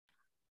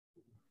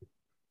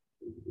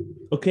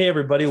Okay,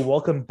 everybody,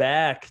 welcome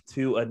back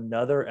to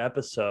another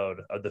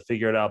episode of the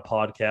Figure It Out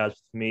podcast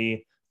with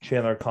me,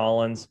 Chandler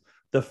Collins.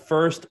 The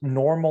first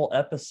normal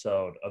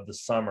episode of the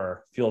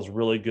summer. Feels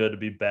really good to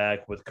be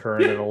back with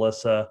Curran and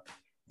Alyssa.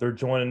 They're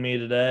joining me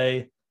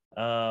today.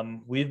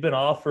 We've been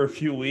off for a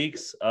few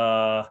weeks.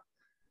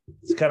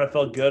 It's kind of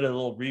felt good, a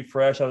little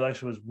refresh. I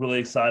was really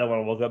excited when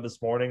I woke up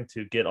this morning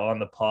to get on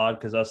the pod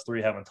because us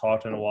three haven't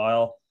talked in a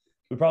while.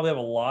 We probably have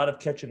a lot of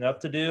catching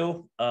up to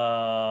do.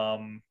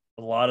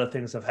 A lot of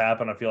things have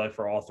happened. I feel like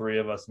for all three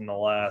of us in the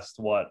last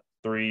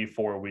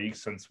 3-4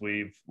 weeks since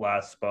we've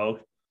last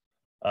spoke.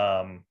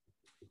 Um,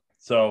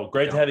 so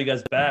great to Yeah. have you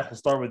guys back. We'll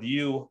start with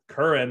you,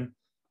 Curran.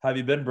 How have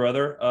you been,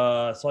 brother?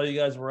 Saw you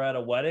guys were at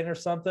a wedding or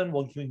something.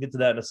 We can get to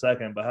that in a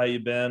second. But how you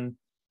been?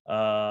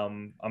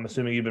 I'm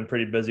assuming you've been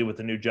pretty busy with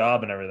the new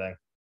job and everything.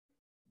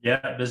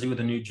 Yeah, busy with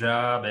a new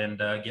job and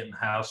getting the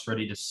house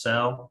ready to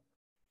sell.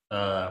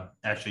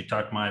 Actually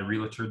talked to my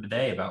realtor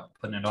today about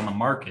putting it on the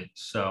market.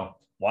 So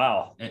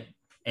Wow.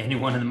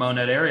 anyone in the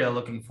Monette area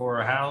looking for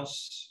a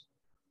house,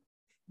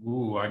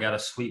 ooh, I got a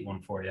sweet one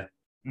for you.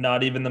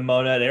 Not even the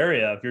Monette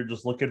area. If you're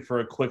just looking for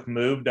a quick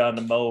move down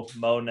to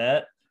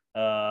Monette,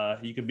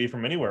 you could be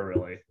from anywhere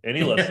really.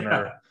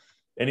 Yeah.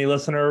 Any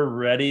listener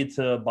ready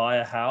to buy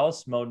a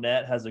house,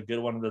 Monette has a good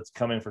one that's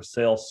coming for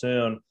sale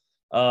soon.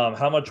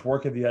 How much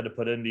work have you had to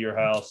put into your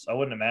house? I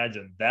wouldn't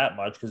imagine that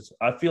much because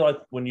I feel like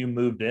when you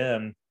moved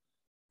in,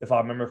 if I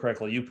remember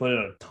correctly, you put in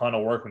a ton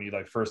of work when you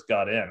like first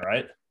got in,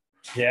 right?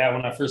 Yeah,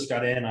 when I first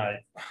got in,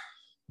 I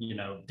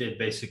did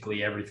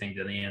basically everything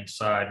to the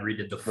inside,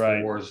 redid the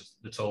Right. floors.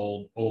 It's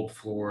old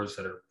floors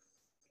that are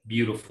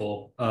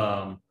beautiful.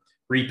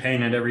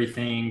 Repainted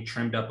everything,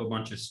 trimmed up a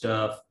bunch of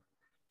stuff,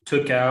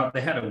 took out,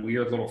 they had a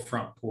weird little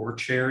front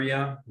porch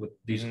area with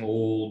these Mm-hmm.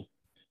 old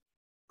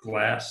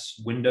glass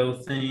window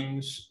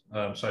things.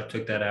 So I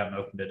took that out and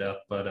opened it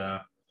up.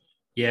 But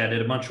yeah, I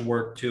did a bunch of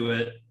work to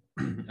it.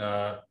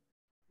 uh,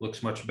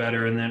 Looks much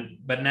better.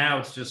 But now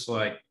it's just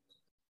like,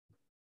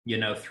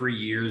 3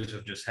 years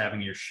of just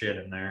having your shit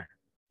in there.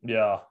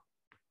 Yeah.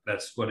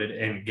 That's what it,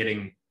 and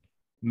getting,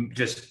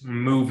 just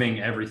moving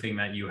everything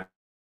that you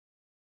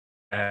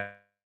have,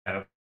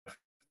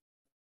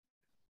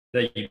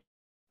 that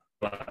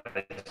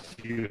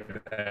you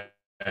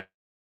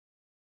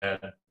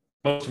had.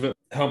 Most of it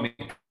helped me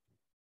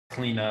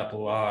clean up a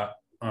lot.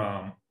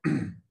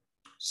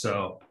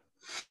 So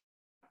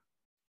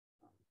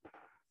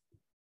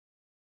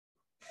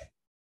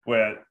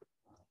Wait,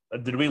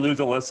 did we lose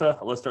Alyssa?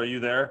 Alyssa, are you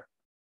there?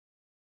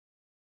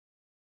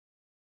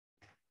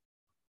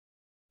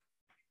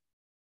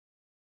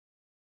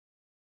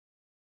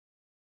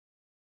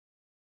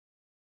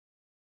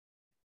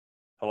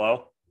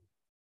 Hello?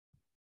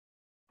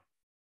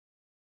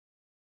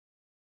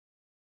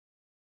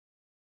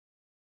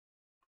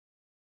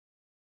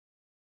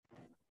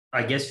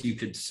 I guess you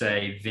could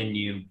say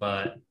venue,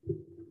 but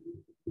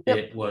Yep.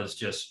 it was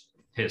just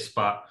his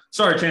spot.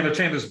 Sorry, Chandler.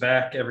 Chandler's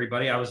back,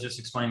 everybody. I was just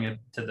explaining it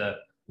to the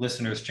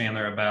listeners,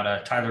 Chandler,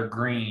 about Tyler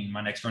Green,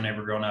 my next door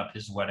neighbor growing up,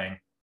 his wedding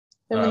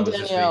Him and was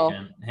this Danielle.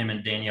 weekend. Him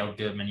and Danielle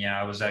Goodman. Yeah,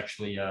 I was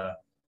actually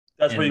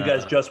That's where in you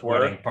guys the just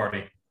wedding were.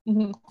 party.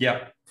 Mhm.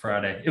 Yep,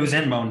 Friday. It was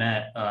in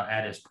Monette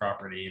at his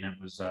property, and it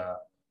was a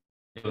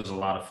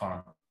lot of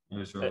fun. It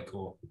was really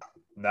cool.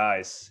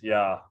 Nice.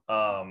 Yeah.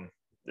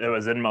 It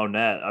was in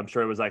Monette. I'm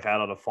sure it was like out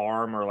on a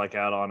farm or like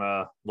out on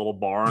a little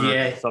barn or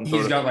Yeah, some he's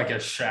sort of. got like a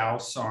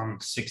house on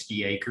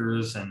 60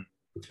 acres, and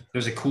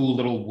there's a cool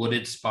little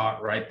wooded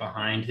spot right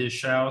behind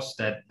his house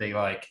that they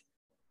like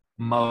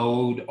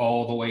mowed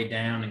all the way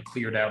down and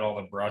cleared out all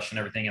the brush and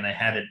everything, and they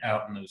had it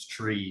out in those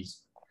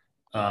trees.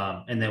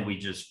 And then we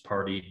just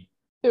partied.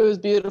 It was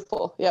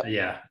beautiful. Yep.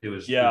 Yeah, it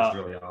was Yeah,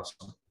 really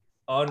awesome.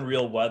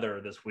 unreal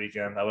weather this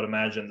weekend. I would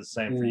imagine the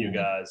same for you Ooh.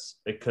 guys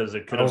because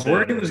it could I have was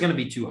worried it was been. going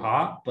to be too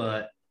hot,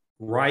 but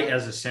right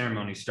as the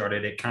ceremony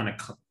started, it kind of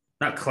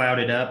not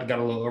clouded up. It got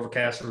a little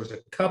overcast. There was a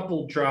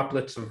couple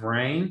droplets of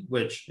rain,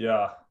 which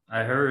Yeah,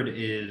 I heard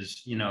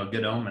is a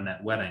good omen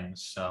at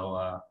weddings.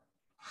 So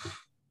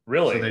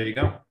really. there you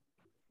go.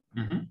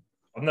 Mm-hmm.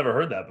 I've never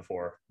heard that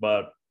before,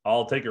 but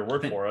I'll take your I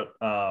word think for it.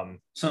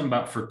 something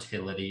about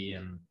fertility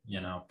and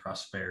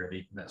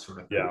prosperity, that sort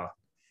of thing. Yeah,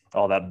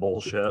 all that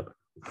bullshit.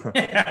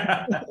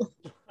 Yeah.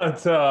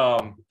 But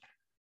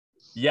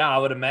yeah, I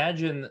would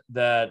imagine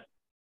that.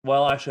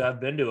 Well, actually,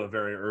 I've been to a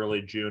very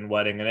early June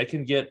wedding, and it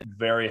can get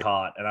very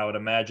hot. And I would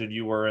imagine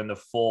you were in the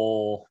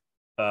full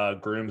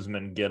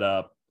groomsman get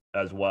up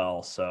as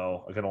well.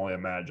 So I can only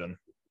imagine.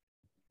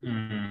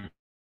 Mm-hmm.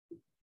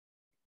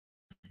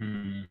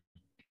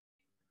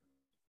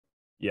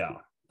 Yeah,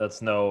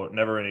 that's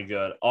never any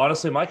good.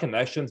 Honestly, my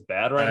connection's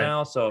bad right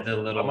now, so The I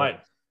little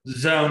might.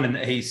 zone in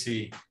the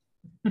AC.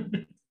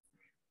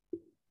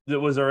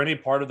 Was there any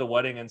part of the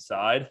wedding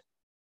inside?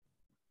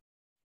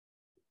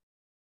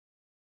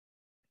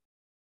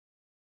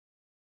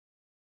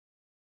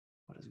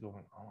 What is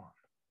going on?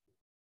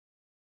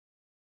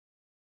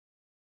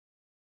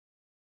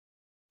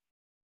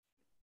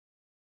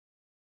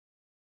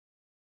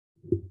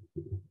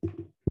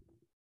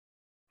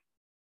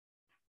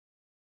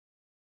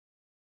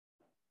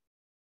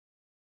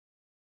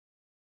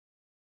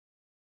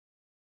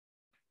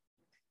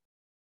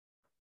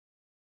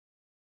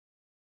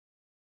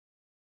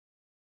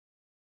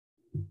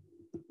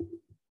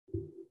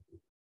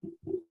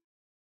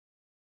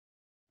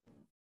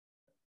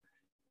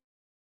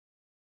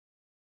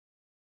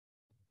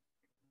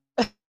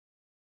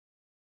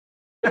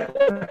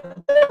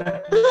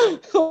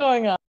 What's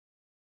going on?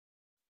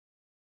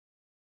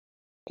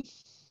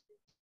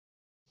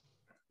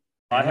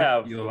 I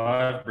have. You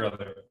alive,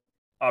 brother?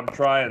 I'm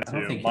trying I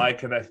don't to. think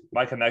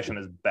My connection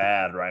is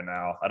bad right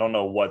now. I don't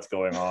know what's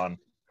going on.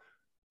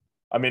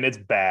 I mean, it's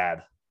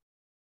bad.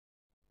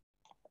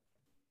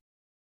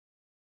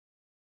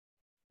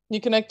 You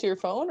connect to your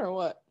phone or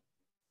what?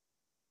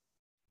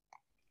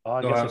 Oh,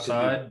 I Go guess I could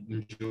outside.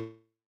 Enjoy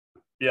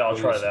yeah, I'll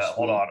try some that.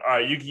 Hold sweet on. All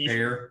right, you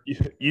air.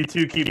 you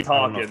two keep I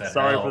don't know if talking. that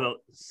Sorry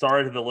helped.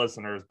 sorry to the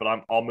listeners,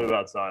 but I'll move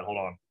outside. Hold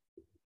on.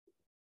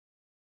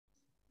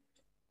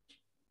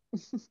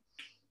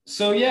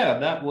 So yeah,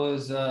 that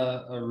was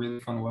a really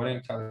fun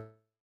wedding.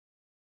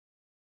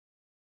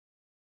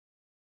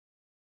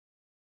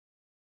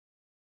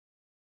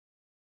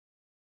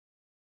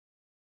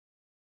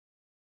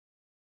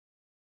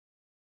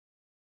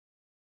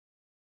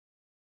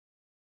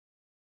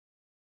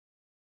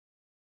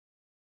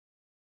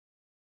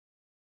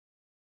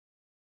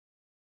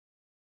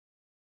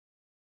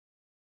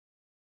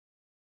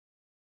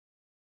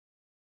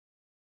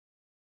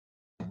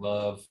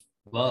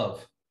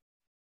 Love.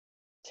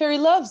 Terry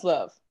loves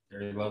love.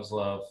 Terry loves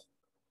love.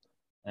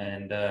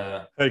 And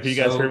Hey, can you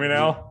guys hear me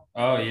now?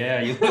 Oh yeah,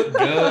 you look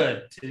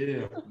good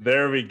too.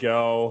 There we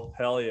go.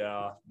 Hell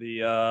yeah.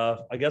 The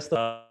I guess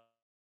the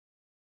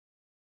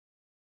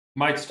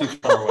Mike's too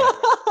far away.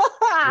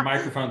 Your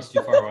microphone's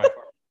too far away.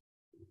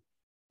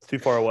 it's too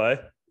far away.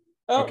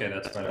 Oh, Okay,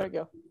 that's better. there you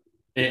go.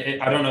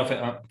 I don't know if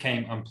it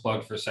came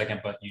unplugged for a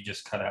second, but you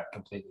just cut out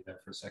completely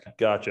there for a second.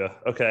 Gotcha.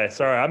 Okay.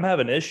 Sorry, I'm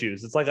having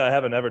issues. It's like I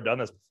haven't ever done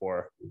this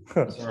before.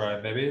 It's all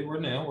right, baby. We're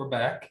new. We're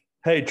back.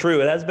 Hey,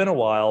 true. It has been a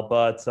while,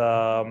 but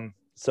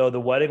so the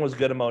wedding was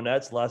good at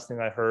Monette's. Last thing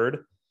I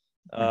heard.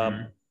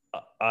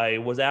 I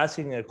was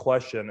asking a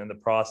question in the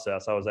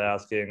process. I was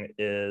asking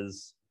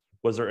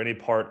was there any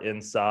part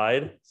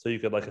inside so you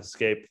could like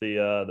escape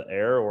the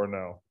air or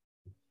no?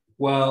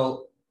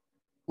 Well,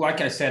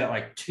 like I said, at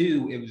like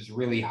 2, it was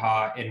really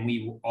hot,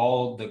 and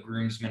all the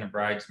groomsmen and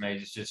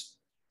bridesmaids just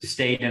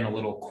stayed in a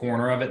little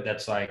corner of it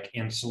that's like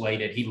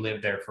insulated. He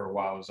lived there for a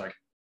while. It was like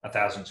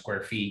 1,000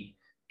 square feet.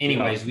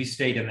 Anyways, we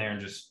stayed in there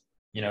and just,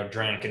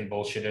 drank and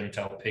bullshit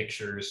until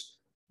pictures.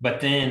 But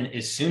then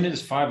as soon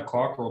as 5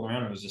 o'clock rolled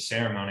around, it was a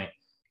ceremony.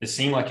 It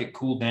seemed like it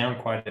cooled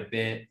down quite a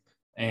bit.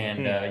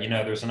 And,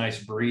 there's a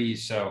nice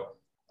breeze. So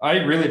I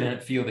really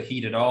didn't feel the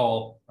heat at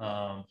all.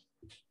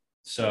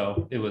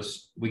 So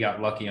we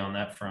got lucky on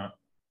that front.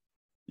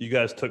 You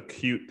guys took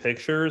cute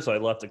pictures. I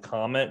left a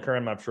comment, Karen.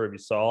 I'm not sure if you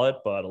saw it,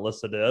 but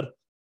Alyssa did.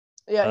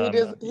 Yeah, he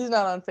did. He's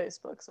not on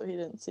Facebook, so he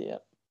didn't see it.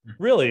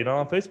 Really? You're not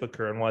on Facebook,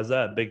 Karen? Why is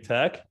that? Big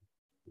tech?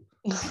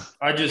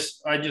 I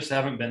just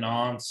haven't been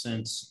on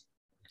since,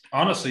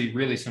 honestly,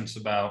 really since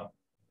about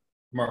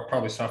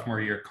probably sophomore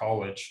year of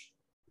college.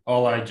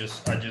 I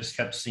just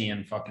kept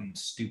seeing fucking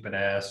stupid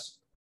ass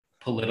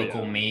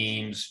political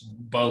memes,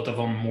 both of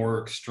them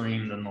more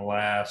extreme than the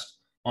last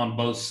on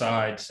both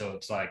sides. So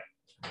it's like,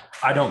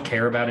 I don't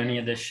care about any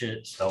of this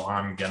shit. So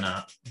I'm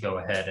gonna go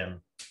ahead and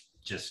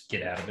just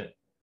get out of it.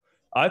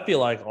 I feel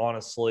like,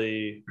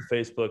 honestly,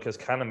 Facebook has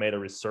kind of made a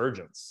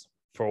resurgence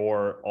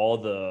for all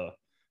the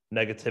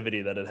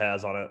negativity that it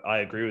has on it. I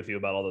agree with you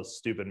about all those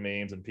stupid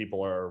memes and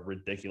people are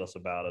ridiculous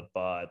about it.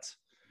 But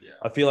yeah,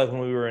 I feel like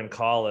when we were in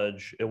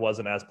college, it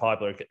wasn't as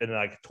popular. And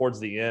like towards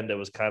the end, it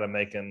was kind of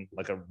making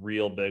like a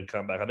real big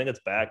comeback. I think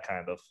it's back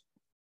kind of.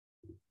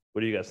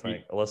 What do you guys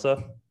think?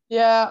 Alyssa?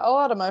 Yeah, a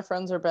lot of my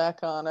friends are back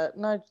on it.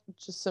 And I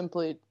just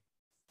simply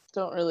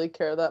don't really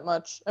care that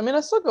much. I mean, I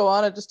still go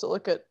on it just to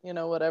look at,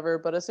 whatever.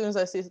 But as soon as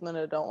I see something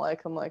I don't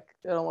like, I'm like,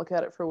 I don't look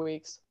at it for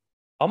weeks.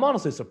 I'm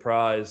honestly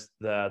surprised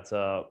that,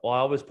 I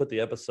always put the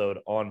episode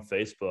on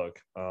Facebook.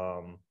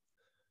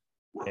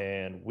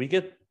 And we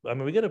get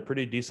a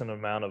pretty decent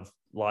amount of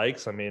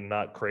likes. I mean,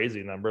 not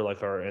crazy number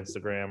like our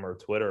Instagram or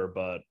Twitter,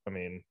 but I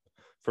mean,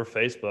 for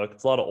Facebook,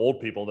 it's a lot of old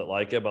people that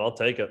like it, but I'll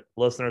take it.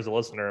 Listener's a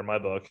listener in my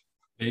book.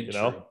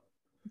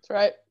 That's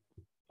right.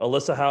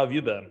 Alyssa, how have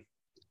you been?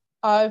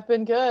 I've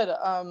been good.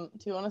 Do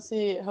you want to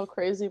see how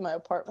crazy my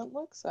apartment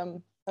looks?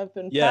 I've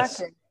been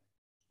packing.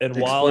 And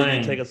while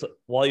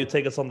you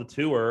take us on the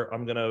tour,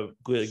 I'm gonna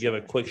give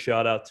a quick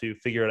shout out to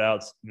Figure It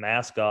Out's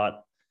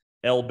mascot,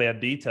 El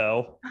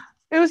Bandito.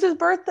 It was his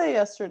birthday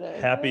yesterday.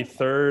 Happy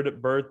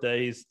 3rd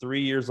birthday. He's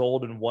 3 years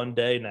old in one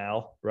day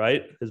now,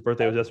 right? His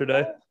birthday was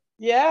yesterday?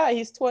 Yeah,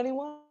 he's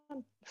 21.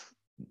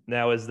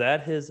 Now, is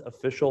that his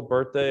official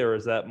birthday or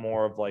is that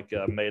more of like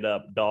a made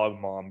up dog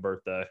mom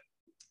birthday?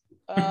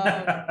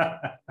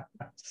 Kind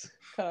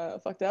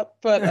of fucked up.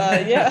 But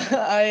yeah,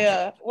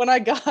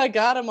 I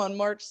got him on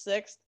March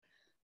 6th.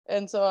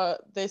 And so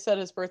they said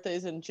his birthday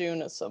is in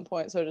June at some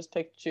point. So I just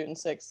picked June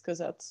 6th because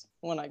that's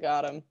when I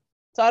got him.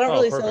 So I don't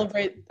really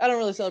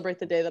celebrate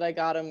the day that I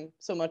got him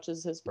so much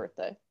as his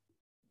birthday.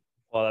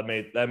 Well, that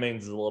means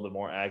it's a little bit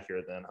more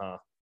accurate then, huh?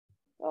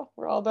 Well,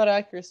 we're all about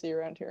accuracy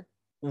around here.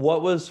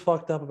 What was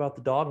fucked up about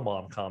the dog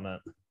mom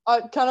comment?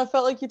 I kind of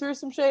felt like you threw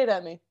some shade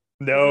at me.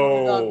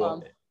 No, dog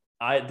mom.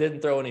 I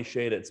didn't throw any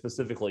shade at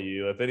specifically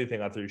you. If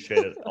anything, I threw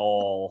shade at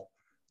all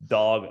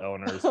dog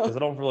owners, because I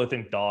don't really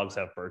think dogs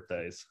have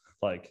birthdays.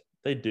 Like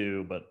they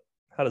do, but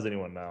how does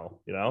anyone know?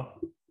 You know?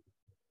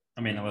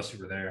 I mean, unless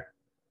you were there.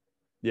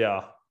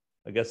 Yeah,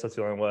 I guess that's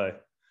the only way.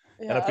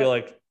 Yeah, And I feel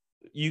like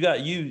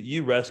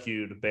you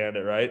rescued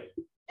Bandit, right?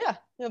 yeah,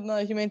 in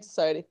the Humane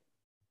Society.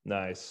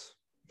 Nice.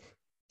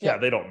 Yeah,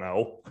 Yep. they don't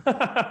know.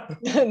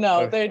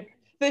 No,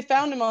 they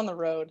found him on the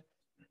road.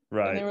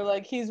 And they Right. were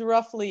like, he's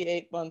roughly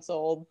 8 months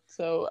old.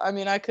 So I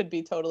mean, I could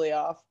be totally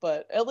off,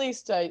 but at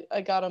least I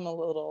got him a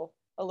little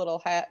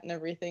hat and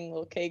everything,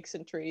 little cakes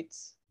and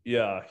treats.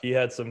 Yeah, he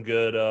had some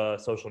good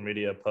social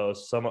media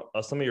posts. Some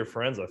of your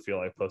friends, I feel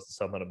like, posted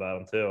something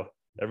about him too.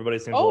 Everybody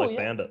seems to Oh like yeah,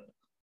 Bandit.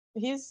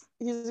 he's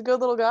a good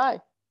little guy.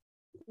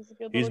 He's a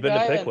good He's little been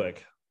guy. to And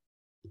Pickwick.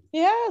 he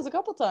has a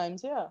couple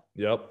times, yeah.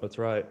 Yep, that's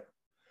right.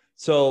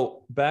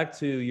 So back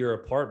to your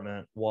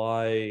apartment.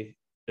 Why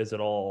is it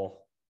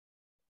all,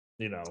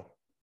 you know,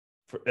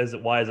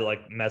 why is it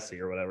like messy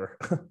or whatever?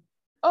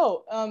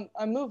 Oh,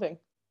 I'm moving.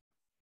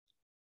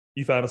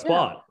 You found a Yeah.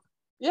 spot,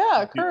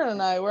 Yeah, Curran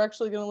and I were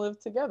actually gonna live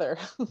together.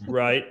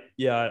 right?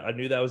 Yeah, I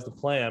knew that was the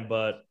plan,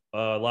 but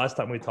last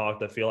time we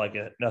talked, I feel like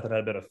nothing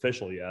had been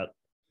official yet.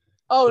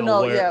 Oh So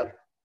no, where- yeah.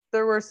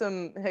 There were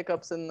some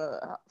hiccups in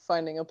the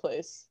finding a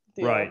place.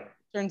 Right.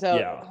 Turns out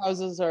Yeah.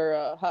 houses are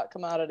a hot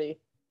commodity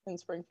in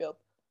Springfield.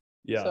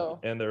 Yeah, So-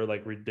 and they're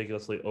like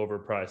ridiculously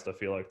overpriced, I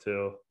feel like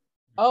too.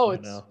 Oh, I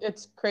know.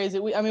 it's crazy.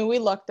 We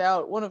lucked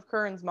out. One of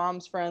Curran's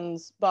mom's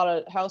friends bought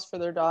a house for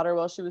their daughter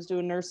while she was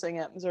doing nursing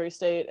at Missouri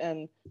State,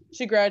 and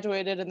she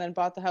graduated and then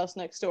bought the house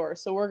next door.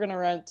 So we're gonna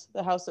rent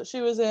the house that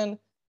she was in,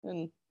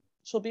 and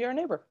she'll be our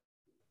neighbor.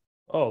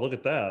 Oh, look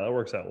at that. That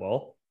works out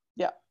well.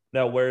 Yeah.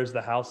 Now, where's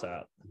the house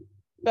at?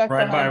 Back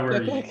Right by behind where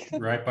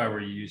Picnic. right by where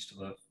you used to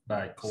live,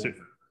 by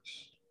Culver's.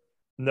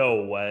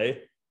 No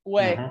way.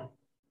 Way. Mhm.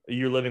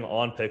 You're living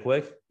on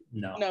Pickwick?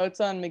 No. No, it's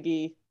on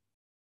McGee.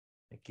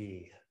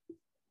 Mickey.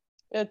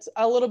 It's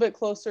a little bit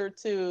closer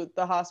to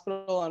the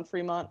hospital on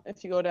Fremont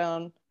if you go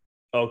down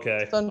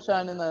Okay,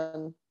 Sunshine and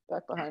then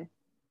back behind.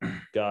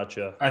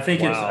 gotcha. I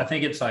think Wow.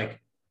 it's like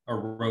a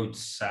road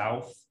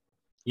south.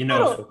 You I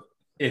know, don't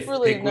if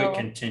really Pickwick know.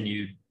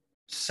 continued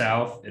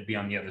south, it'd be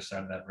on the other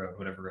side of that road,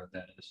 whatever road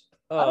that is.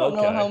 Oh, I don't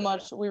know okay. how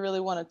much we really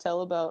want to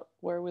tell about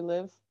where we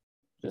live.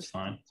 It's Just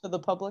fine. to the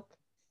public.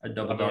 I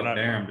double We're dog not-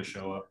 dare him to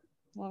show up.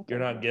 Okay. You're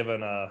not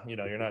given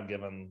you're not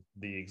given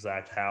the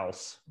exact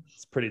house.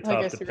 It's pretty I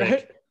tough guess to you're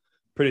pick. right.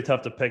 Pretty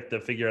tough to pick the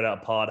figure it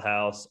out pod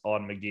house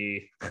on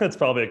McGee. It's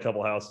probably a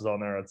couple houses on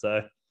there, I'd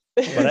say.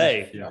 But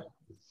hey, Yeah.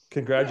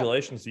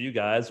 congratulations to you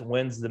guys.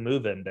 When's the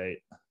move-in date?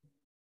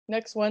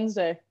 Next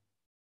Wednesday.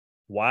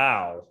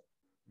 Wow.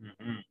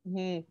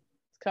 Mhm.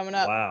 It's coming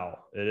up.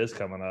 Wow. It is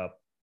coming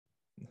up.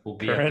 We'll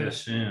be Current- at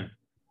this soon.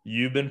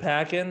 You've been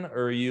packing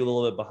or are you a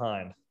little bit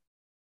behind?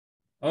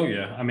 Oh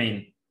yeah. I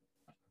mean,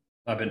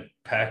 I've been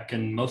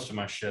packing most of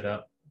my shit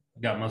up.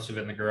 Got most of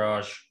it in the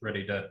garage,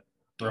 ready to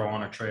throw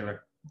on a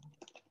trailer.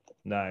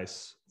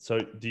 Nice. So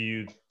would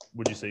you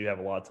say you have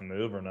a lot to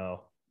move or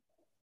no?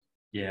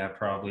 Yeah,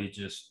 probably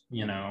just,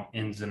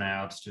 ins and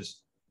outs.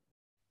 Just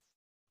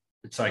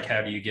it's like,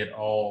 how do you get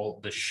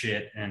all the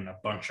shit in a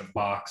bunch of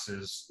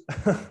boxes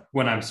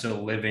when I'm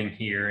still living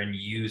here and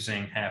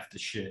using half the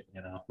shit,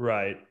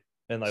 Right.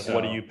 And like,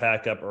 what do So- you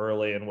pack up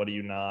early and what do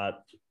you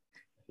not?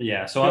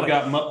 Yeah, so I've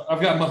got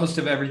most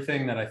of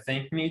everything that I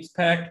think needs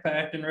packed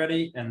and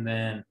ready, and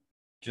then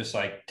just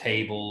like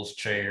tables,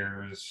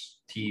 chairs,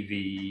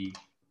 TV,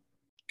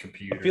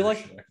 computer. I feel like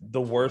shit.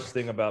 the worst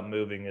thing about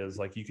moving is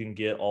like you can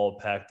get all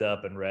packed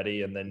up and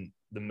ready, and then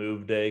the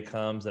move day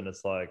comes and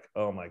it's like,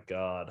 oh my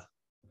God,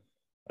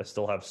 I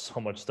still have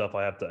so much stuff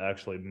I have to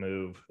actually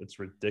move. It's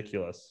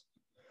ridiculous.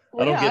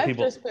 Well, don't get I've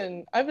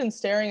people- I've been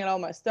staring at all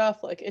my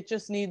stuff. Like it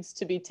just needs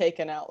to be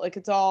taken out. Like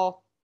it's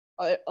all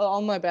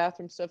my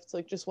bathroom stuff. It's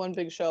like just one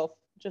big shelf.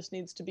 Just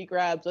needs to be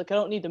grabbed. Like I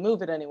don't need to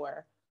move it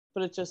anywhere,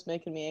 but it's just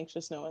making me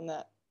anxious knowing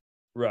that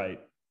Right.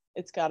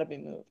 it's got to be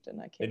moved,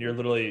 and I can't.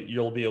 And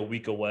you'll be a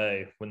week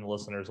away when the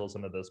listeners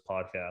listen to this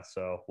podcast.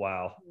 So,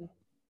 wow.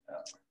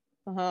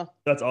 Uh-huh.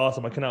 That's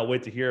awesome. I cannot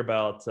wait to hear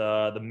about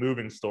the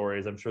moving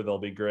stories. I'm sure they'll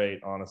be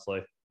great,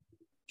 honestly.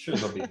 Sure,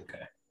 they'll be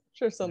okay.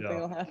 Sure, something Yeah.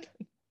 will happen.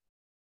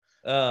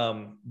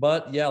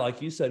 But yeah,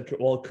 like you said,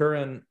 well,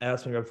 Curran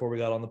asked me before we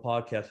got on the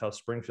podcast how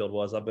Springfield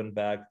was. I've been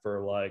back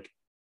for I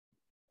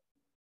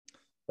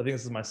think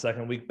this is my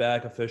second week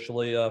back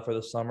officially for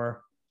the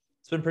summer.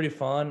 It's been pretty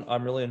fun.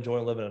 I'm really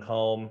enjoying living at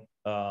home.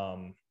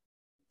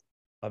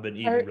 I've been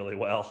eating really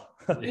well.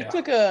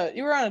 Yeah.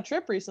 You were on a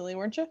trip recently,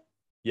 weren't you?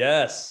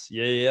 Yes.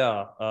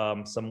 Yeah.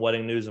 Some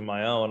wedding news of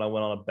my own. I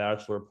went on a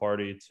bachelor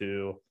party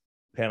to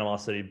Panama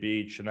City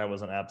Beach, and that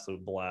was an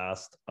absolute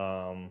blast.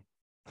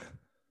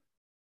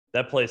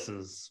 That place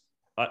is,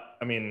 I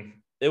mean,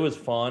 it was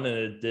fun and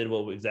it did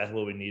exactly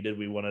what we needed.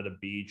 We wanted a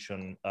beach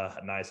and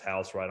a nice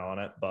house right on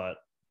it, but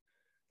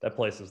that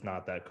place is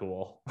not that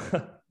cool.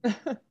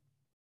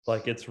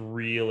 Like it's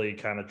really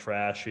kind of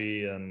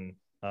trashy. And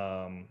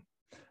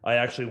I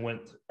actually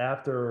went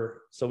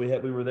after, so we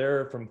were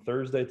there from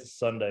Thursday to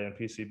Sunday in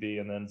PCB,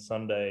 and then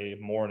Sunday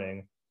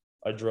morning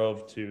I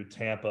drove to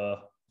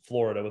Tampa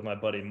Florida with my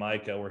buddy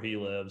Micah, where he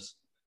lives,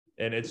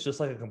 and it's just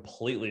like a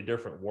completely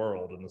different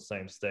world in the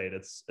same state.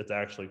 It's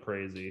actually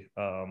crazy.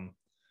 I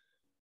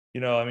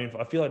mean,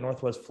 I feel like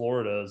Northwest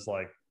Florida is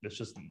like, it's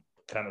just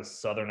kind of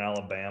southern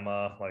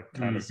Alabama, like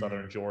kind of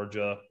southern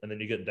Georgia. And then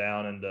you get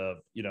down into,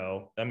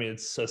 I mean,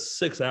 it's a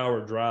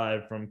 6-hour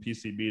drive from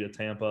PCB to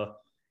Tampa.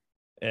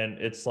 And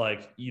it's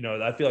like,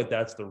 I feel like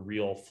that's the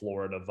real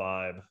Florida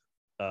vibe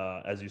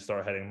as you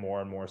start heading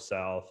more and more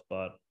south.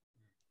 But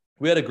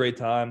we had a great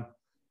time.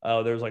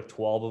 There was like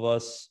 12 of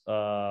us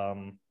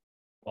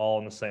all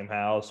in the same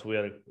house. We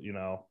had,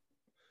 a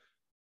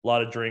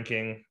lot of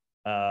drinking,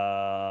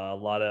 a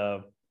lot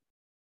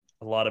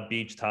of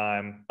beach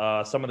time.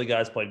 Some of the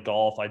guys played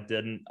golf. I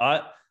didn't.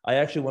 I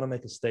actually want to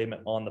make a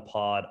statement on the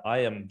pod. I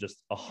am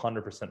just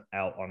 100%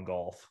 out on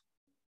golf.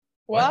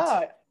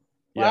 Wow.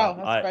 Yeah, Wow,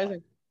 that's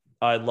surprising.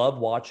 I love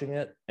watching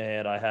it,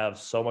 and I have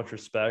so much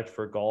respect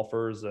for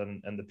golfers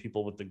and the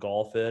people with the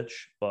golf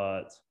itch,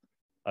 but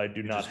I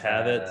do not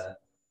have it.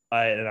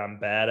 And I'm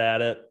bad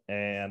at it,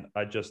 and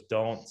I just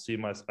don't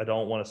I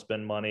don't want to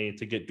spend money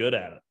to get good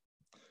at it.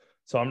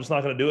 So I'm just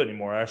not going to do it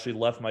anymore. I actually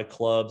left my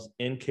clubs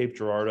in Cape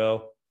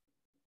Girardeau.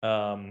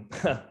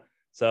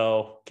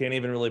 So can't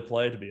even really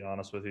play, to be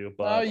honest with you.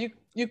 But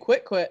you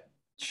quit.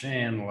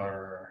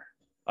 Chandler.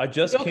 I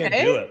just can't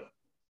do it.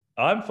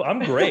 I'm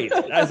great.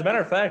 As a matter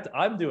of fact,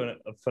 I'm doing it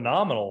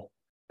phenomenal.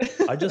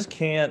 I just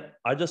can't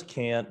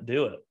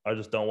do it. I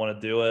just don't want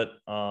to do it.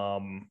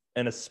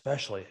 And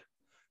especially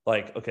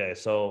like, okay,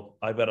 so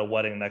I've got a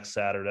wedding next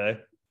Saturday.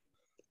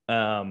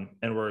 And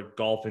we're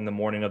golfing the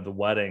morning of the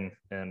wedding,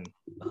 and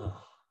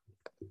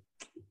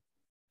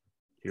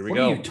here we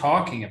go. What are you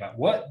talking about?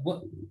 What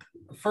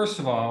first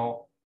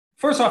off,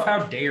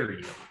 how dare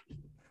you?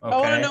 Okay. I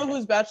want to know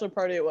whose bachelor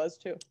party it was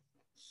too.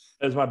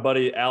 It was my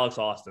buddy Alex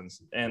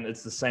Austin's, and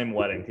it's the same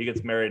wedding. He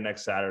gets married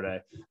next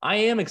Saturday. I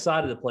am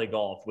excited to play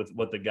golf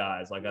with the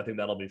guys. Like, I think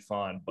that'll be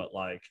fun. But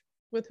like,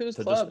 with whose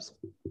clubs?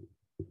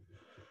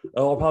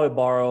 I'll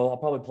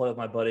probably play with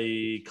my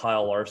buddy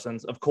Kyle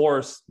Larson's. Of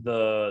course,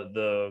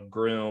 the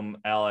groom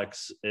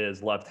Alex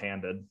is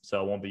left-handed, so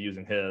I won't be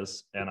using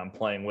his, and I'm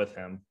playing with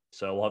him.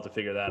 So we'll have to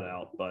figure that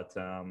out. But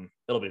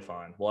it'll be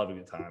fine. We'll have a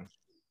good time.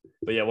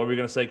 But yeah, what were we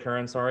gonna say,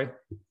 Curran? Sorry.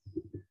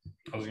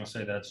 I was going to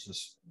say that's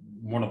just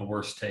one of the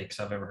worst takes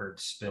I've ever heard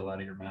spill out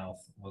of your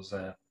mouth was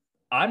that.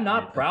 I'm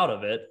not proud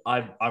of it.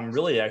 I'm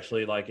really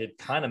actually like, it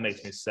kind of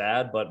makes me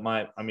sad, but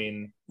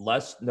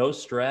no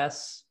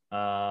stress,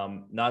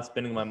 not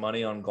spending my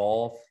money on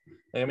golf.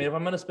 I mean, if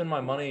I'm going to spend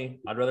my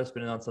money, I'd rather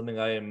spend it on something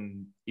I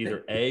am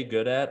either A,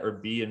 good at, or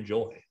B,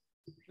 enjoy.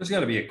 There's got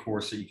to be a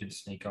course that you can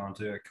sneak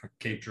onto at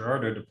Cape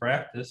Girardeau to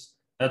practice.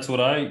 That's what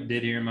I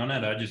did here in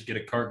Monette. I just get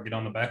a cart and get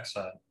on the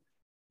backside.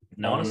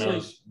 No one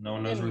knows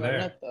we're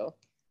there.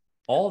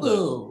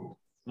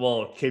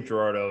 Cape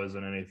Girardeau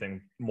isn't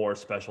anything more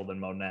special than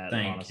Monette,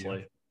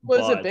 honestly.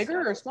 Was it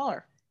bigger or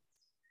smaller?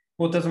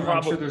 Well, it doesn't.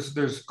 I'm sure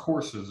there's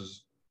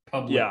courses,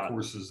 public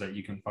courses that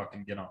you can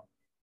fucking get on.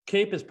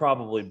 Cape is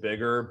probably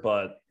bigger,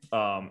 but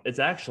it's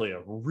actually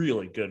a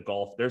really good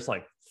golf. There's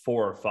like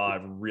 4 or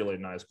 5 really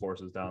nice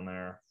courses down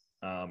there,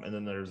 and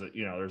then there's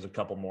a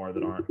couple more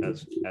that aren't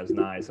as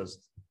nice as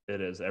it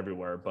is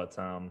everywhere, but.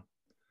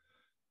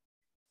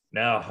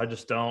 No, I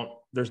just don't.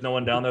 There's no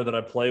one down there that I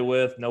play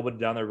with. Nobody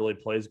down there really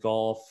plays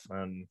golf,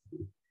 and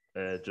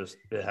it just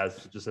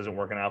isn't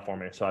working out for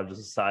me. So I've just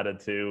decided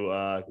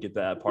to get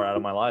that part out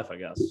of my life, I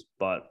guess.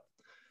 But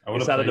I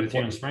would have played with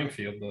you in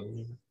Springfield, but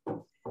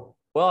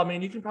well, I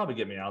mean, you can probably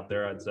get me out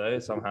there. I'd say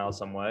somehow,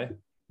 some way.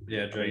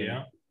 Yeah, Dre.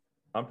 Yeah,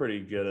 I'm pretty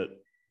good at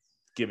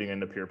giving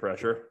into peer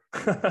pressure.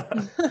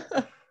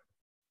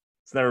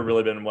 It's never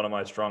really been one of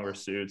my stronger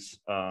suits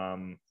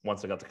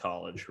once I got to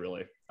college,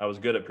 really. I was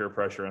good at peer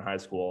pressure in high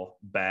school,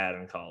 bad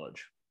in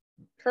college.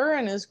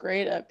 Curran is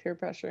great at peer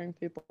pressuring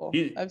people.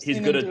 I've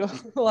seen him do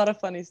a lot of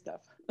funny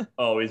stuff.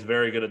 Oh, he's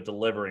very good at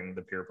delivering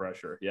the peer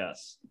pressure.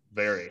 Yes,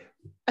 very.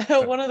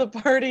 At one of the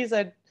parties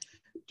I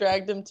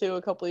dragged him to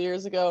a couple of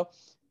years ago,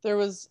 there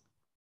was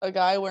a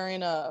guy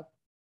wearing a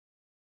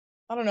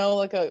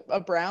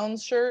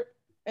Browns shirt,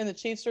 and the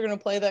Chiefs are going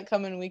to play that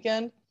coming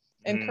weekend.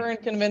 And Curran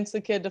convinced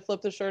the kid to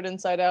flip the shirt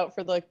inside out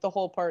for the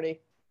whole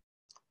party.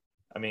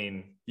 I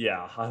mean,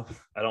 yeah,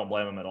 I don't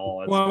blame him at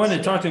all. Well, I went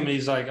and talked to him,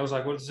 and I was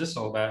like, what is this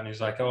all about? And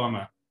he's like,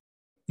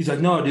 he's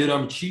like, no, dude,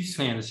 I'm a Chiefs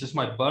fan. It's just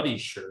my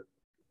buddy's shirt.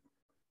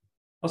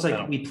 I was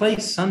like, we play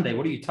Sunday.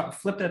 What are you talking?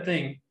 Flip that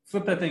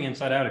thing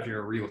inside out if you're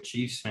a real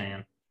Chiefs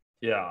fan.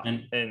 Yeah.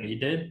 And he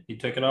did. He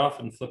took it off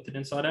and flipped it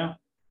inside out.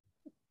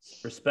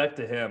 Respect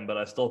to him, but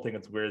I still think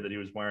it's weird that he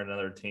was wearing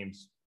another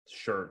team's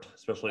shirt,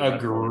 especially.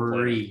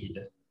 Agreed.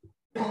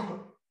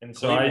 And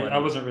so I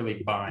wasn't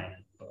really buying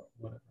it, but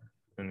whatever.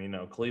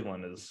 And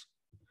Cleveland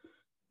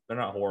they're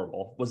not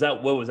horrible.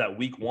 What was that,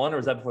 week 1, or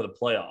was that before the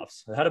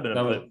playoffs? It had to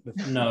have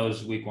been no, it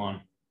was week 1.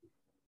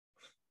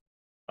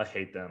 I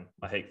hate them.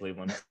 I hate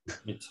Cleveland.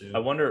 Me too. I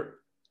wonder.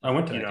 I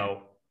went to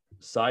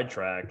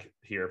sidetrack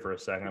here for a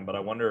second, but I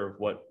wonder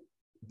what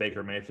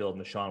Baker Mayfield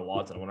and Deshaun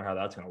Watson. I wonder how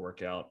that's going to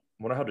work out.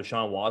 I wonder how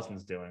Deshaun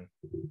Watson's doing.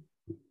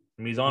 I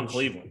mean, he's on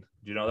Cleveland.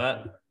 Do you know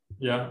that?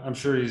 Yeah, I'm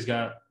sure he's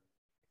got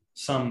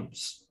some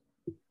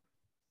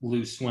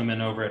loose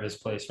women over at his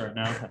place right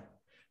now.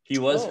 He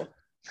was, Oh.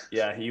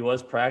 yeah, he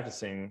was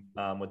practicing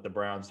with the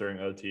Browns during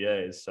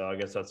OTAs. So I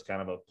guess that's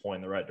kind of a point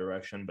in the right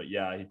direction. But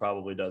yeah, he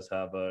probably does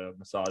have a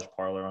massage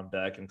parlor on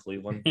deck in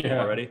Cleveland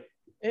already.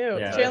 Ew.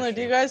 Yeah, Chandler, that's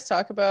do you true. guys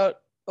talk about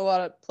a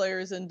lot of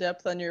players in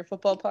depth on your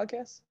football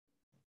podcast?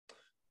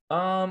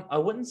 I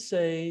wouldn't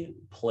say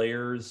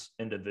players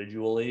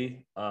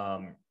individually,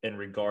 in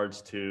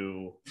regards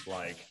to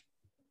like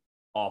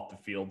off the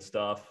field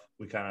stuff.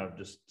 We kind of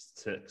just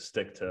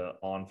stick to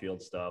on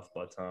field stuff.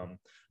 But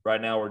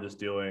right now we're just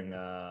doing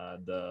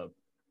the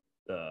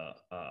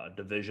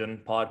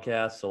division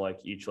podcast. So like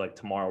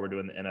tomorrow we're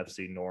doing the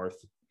NFC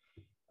North.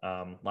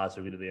 Last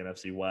week we did the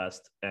NFC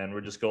West, and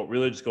we're just go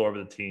over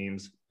the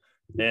teams.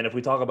 And if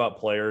we talk about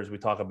players, we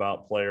talk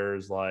about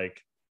players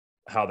like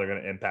how they're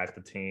going to impact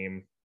the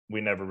team. We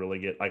never really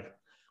get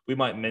we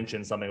might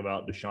mention something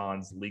about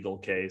Deshaun's legal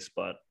case,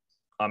 but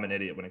I'm an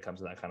idiot when it comes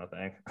to that kind of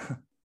thing.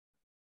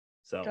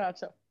 So,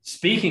 Gotcha.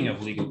 Speaking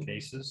of legal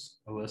cases,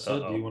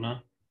 Alyssa, do you want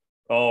to?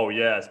 oh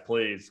yes,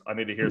 please. I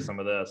need to hear some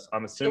of this.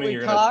 I'm Should assuming we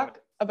you're talk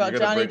about you're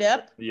gonna Johnny bring-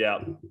 Depp?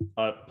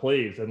 Yeah,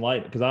 please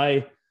enlighten, because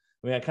I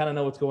kind of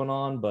know what's going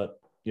on, but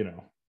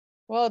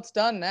Well, it's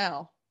done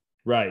now.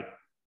 right.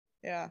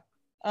 Yeah.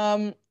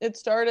 It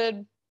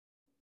started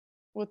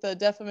with a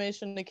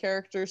defamation of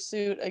character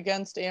suit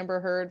against Amber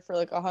Heard for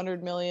like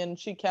 100 million.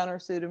 She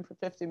countersued him for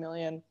 50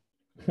 million.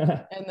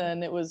 And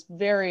then it was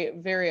very,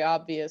 very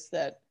obvious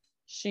that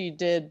she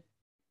did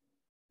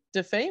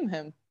defame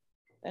him.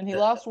 And he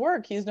lost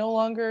work. He's no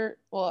longer,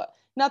 well,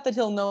 not that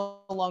he'll no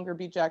longer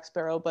be Jack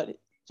Sparrow, but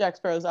Jack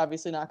Sparrow's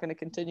obviously not going to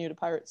continue to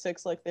Pirate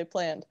 6 like they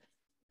planned.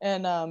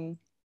 And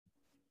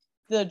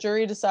the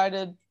jury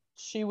decided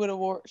she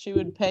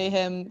would pay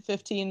him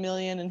 15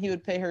 million and he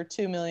would pay her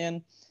 2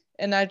 million.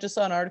 And I just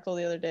saw an article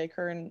the other day.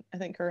 I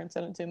think Curran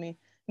sent it to me.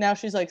 Now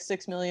she's like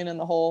 6 million in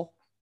the hole.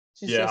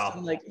 She's just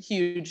in like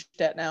huge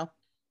debt now.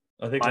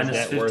 I think her Minus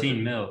net 15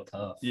 worth, mil,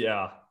 tough.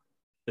 yeah.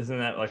 Isn't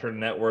that like her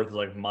net worth is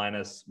like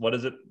minus, what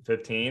is it,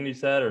 15 you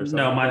said, or something?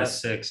 No, like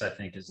minus that? 6, I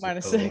think is the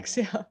Minus total. 6,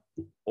 yeah.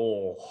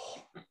 Oh,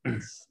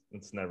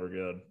 it's never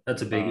good.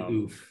 That's a big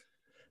oof.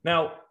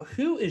 Now,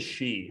 who is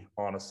she,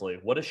 honestly?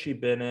 What has she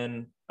been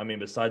in? I mean,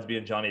 besides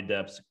being Johnny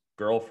Depp's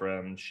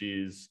girlfriend,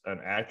 she's an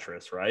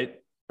actress, right?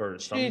 Or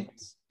She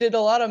did a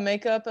lot of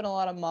makeup and a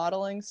lot of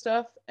modeling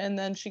stuff, and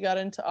then she got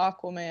into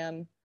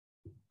Aquaman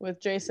with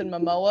Jason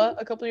Momoa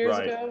a couple years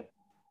ago.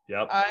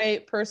 Yep.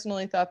 I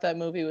personally thought that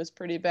movie was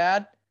pretty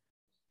bad,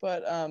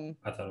 but I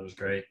thought it was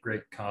great.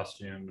 Great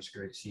costumes,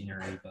 great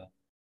scenery, but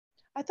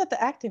I thought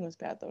the acting was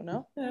bad though.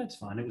 No, yeah, it's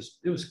fine. It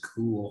was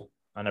cool.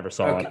 I never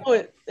saw Okay. it.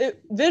 oh,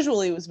 it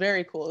visually was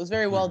very cool. It was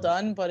very well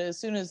done, but as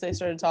soon as they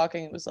started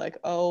talking, it was like,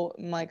 oh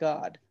my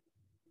god.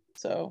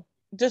 So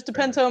just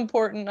depends how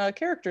important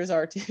characters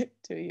are to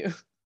you.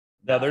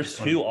 Now, there's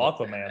two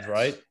Aquamans,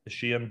 right? Is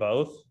she in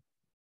both?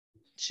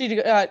 She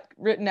got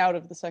written out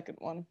of the second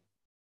one.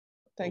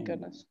 Thank Ooh.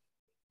 goodness.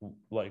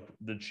 Like,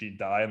 did she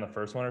die in the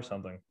first one or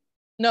something?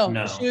 No,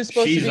 No, she was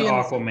supposed she's to be in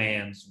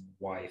Aquaman's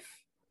wife,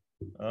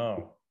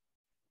 Oh,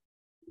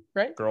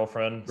 right?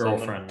 girlfriend,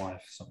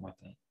 wife, something like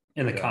that.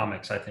 In the Yeah.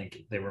 comics, I think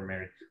they were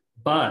married.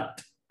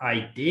 But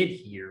I did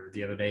hear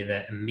the other day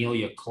that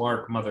Emilia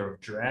Clarke, Mother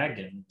of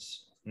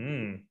Dragons,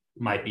 something.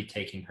 might be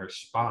taking her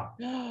spot,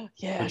 Yeah,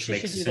 which she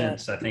makes should do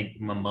sense. that. I think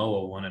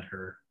Momoa wanted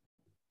her.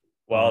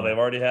 Well, they've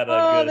already had a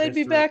Oh, good they'd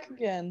be history. back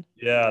again.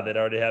 Yeah, they'd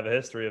already have a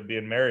history of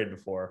being married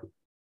before.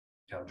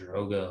 Khal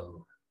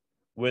Drogo.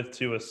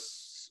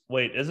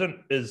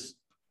 Is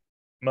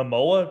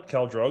Momoa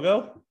Khal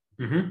Drogo?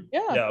 Mm-hmm.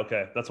 Yeah. Yeah,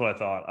 okay. That's what I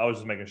thought. I was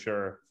just making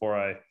sure before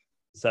I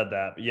said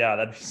that. But yeah,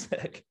 that'd be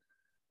sick.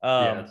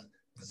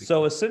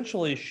 So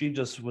essentially, she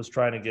just was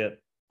trying to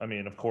get, I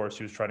mean, of course,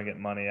 she was trying to get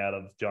money out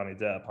of Johnny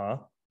Depp, huh?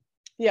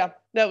 Yeah,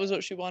 that was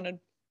what she wanted.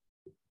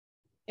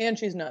 And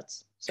she's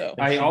nuts. So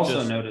I she also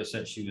just- noticed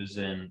that she was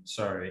in.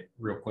 Sorry,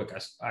 real quick.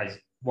 I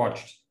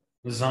watched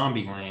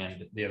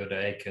Zombieland the other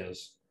day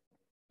because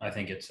I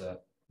think it's a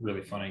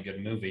really funny,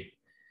 good movie,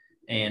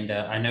 and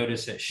I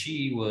noticed that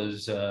she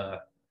was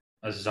a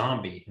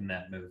zombie in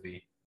that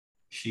movie.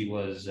 She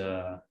was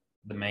the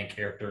main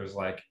character is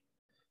like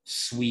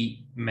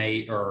suite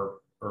mate or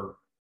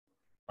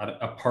an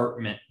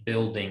apartment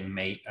building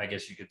mate, I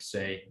guess you could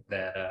say,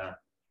 that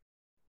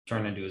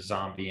turned into a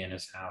zombie in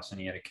his house, and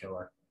he had to kill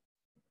her.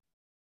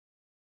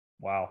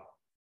 Wow.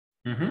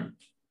 Mm-hmm.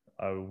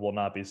 I will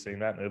not be seeing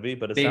that movie,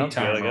 but it Big sounds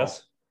good, time I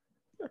guess.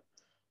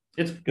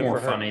 It's Good more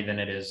for her. funny than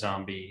it is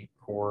zombie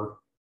horror.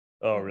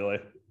 Oh, really?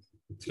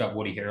 It's got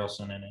Woody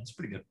Harrelson in it. It's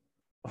pretty good.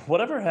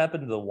 Whatever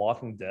happened to The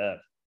Walking Dead?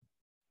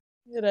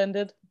 it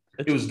ended.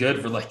 It was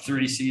good for like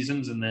 3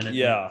 seasons, and then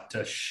it went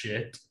to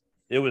shit.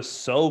 It was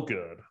so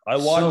good. I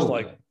watched So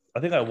like good. I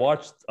think I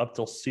watched up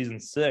till season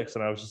 6,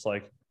 and I was just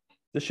like,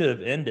 this should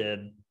have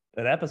ended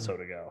an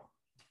episode ago.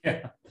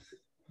 Yeah.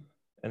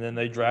 And then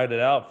they dragged it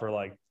out for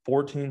like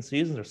 14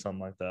 seasons or something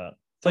like that.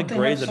 It's like Don't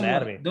they have Grey's some,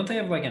 Anatomy. don't they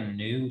have like a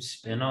new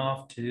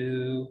spinoff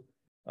too?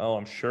 Oh,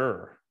 I'm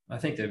sure. I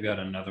think they've got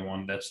another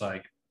one that's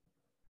like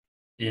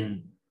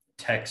in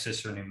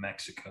Texas or New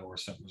Mexico or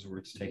something where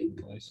it's taking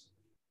place.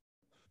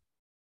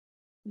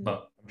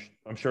 But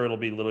I'm sure it'll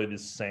be literally the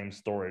same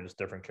story, just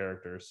different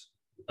characters.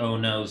 oh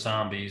no,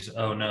 zombies.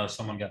 Oh no,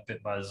 someone got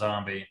bit by a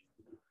zombie.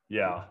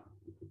 Yeah.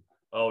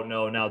 Oh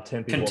no! Now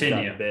 10 people have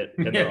Continue. gotten bit,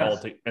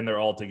 and they're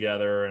all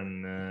together,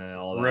 and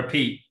all that.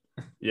 Repeat.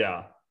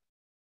 Yeah.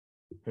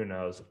 Who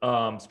knows?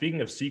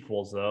 Speaking of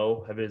sequels,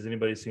 though, has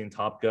anybody seen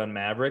Top Gun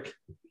Maverick?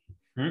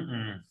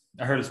 I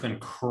heard it's been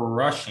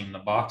crushing the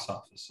box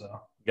office,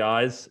 though.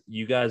 Guys,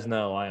 you guys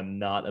know I am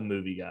not a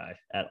movie guy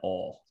at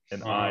all,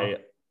 and I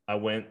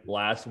went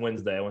last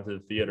Wednesday. I went to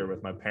the theater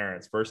with my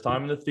parents. First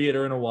time in the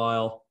theater in a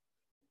while.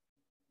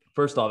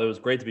 First off, it was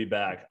great to be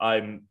back.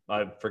 I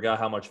forgot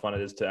how much fun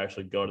it is to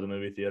actually go to the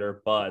movie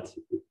theater, but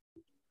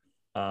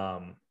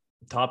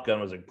Top Gun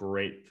was a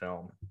great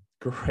film.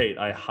 Great.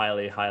 I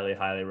highly, highly,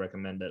 highly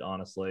recommend it,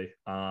 honestly.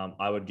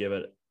 I would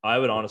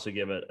honestly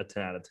give it a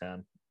 10 out of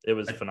 10. It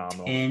was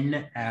phenomenal.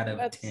 10 out of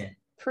That's 10.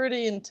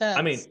 pretty intense.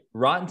 I mean,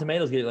 Rotten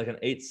Tomatoes gave it like an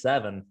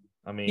 8.7.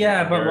 I mean,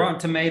 yeah, but Rotten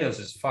Tomatoes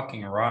is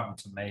fucking Rotten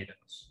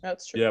Tomatoes.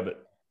 that's true. Yeah,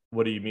 but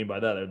what do you mean by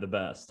that? They're the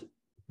best.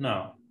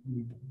 No,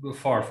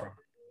 far from it.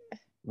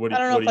 I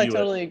don't know if I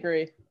totally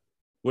agree.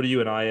 What are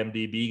you, an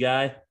IMDb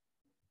guy?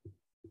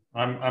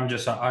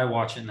 I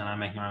watch it and then I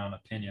make my own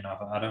opinion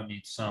of it. I don't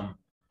need some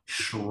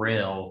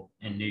shrill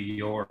in New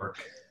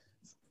York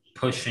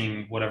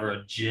pushing whatever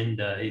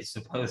agenda he's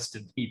supposed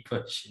to be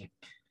pushing.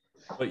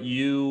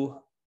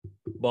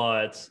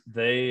 But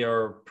they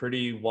are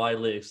pretty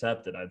widely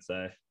accepted, I'd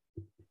say.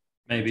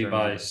 Maybe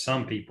by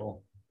some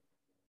people.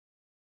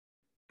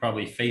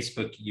 Probably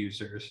Facebook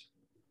users.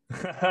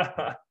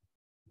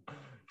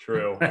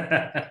 True.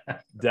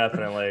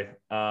 Definitely.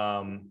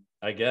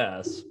 I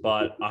guess,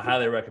 but I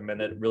highly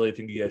recommend it. Really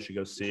think you guys should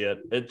go see it.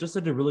 It just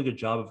did a really good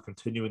job of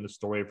continuing the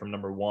story from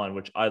number one,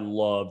 which I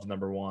loved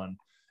number one.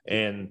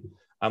 And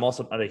I'm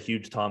also not a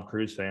huge Tom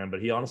Cruise fan,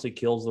 but he honestly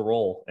kills the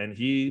role. And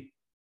he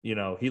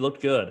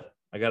looked good.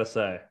 I got to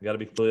say, I got to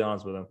be completely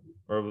honest with him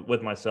or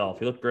with myself.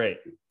 He looked great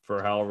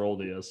for however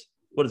old he is.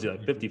 What is he,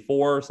 like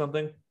 54 or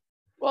something?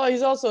 Well,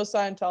 he's also a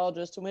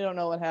Scientologist, and we don't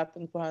know what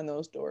happens behind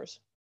those doors.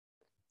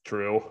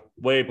 True.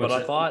 Wait, but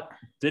I thought,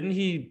 didn't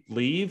he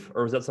leave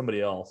or was that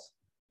somebody else?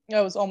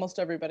 That was almost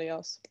everybody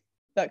else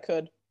that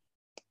could.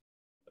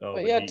 Oh,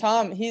 but yeah,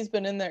 Tom, he's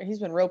been in there. He's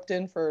been roped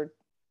in for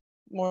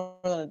more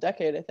than a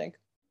decade, I think.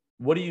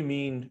 What do you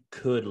mean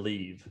could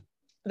leave?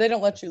 They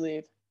don't let you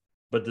leave.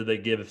 But did they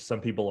give some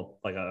people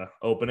like a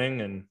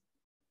opening and?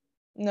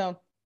 No.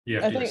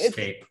 You have to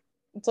escape.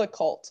 It's a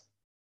cult.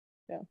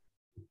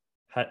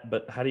 Yeah.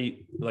 But how do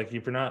you, like,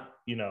 if you're not,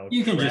 you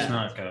can just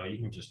not go. You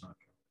can just not go.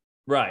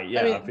 Right.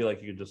 Yeah. I feel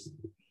like you could just,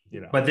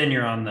 But then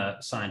you're on the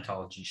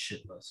Scientology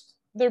shit list.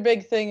 Their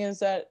big thing is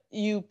that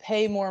you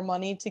pay more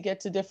money to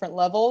get to different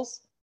levels.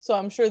 So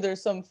I'm sure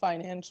there's some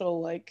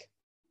financial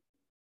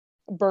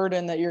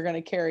burden that you're going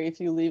to carry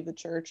if you leave the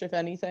church. If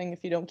anything,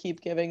 if you don't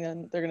keep giving,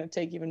 then they're going to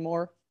take even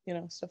more,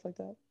 stuff like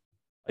that.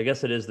 I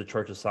guess it is the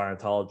Church of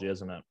Scientology,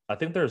 isn't it? I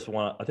think there's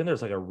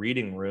like a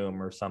reading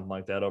room or something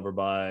like that over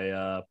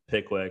by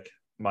Pickwick,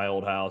 my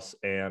old house,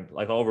 and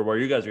like over where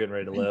you guys are getting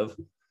ready to live.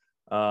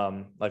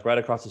 Like right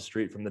across the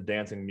street from the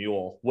Dancing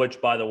Mule, which,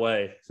 by the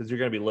way, since you're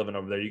going to be living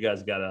over there, you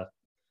guys got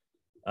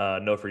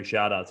no free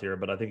shout outs here,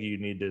 but I think you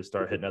need to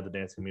start hitting out the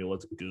Dancing Mule.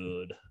 It's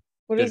good.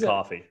 What good is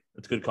coffee.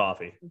 It's good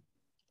coffee.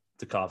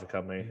 It's a coffee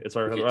company. It's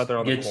right there on the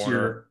corner. Gets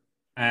your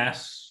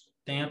ass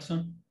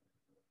dancing?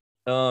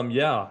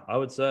 Yeah, I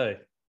would say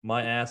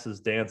my ass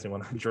is dancing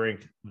when I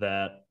drink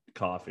that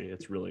coffee.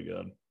 It's really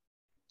good.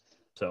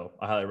 So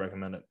I highly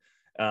recommend it.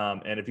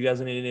 And if you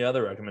guys need any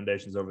other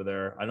recommendations over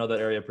there, I know that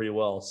area pretty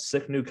well.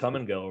 Sick new come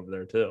and go over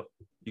there too.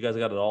 You guys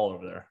got it all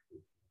over there.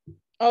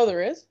 Oh,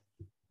 there is?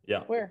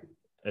 Yeah. Where?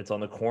 It's on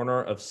the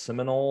corner of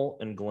Seminole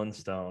and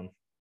Glenstone.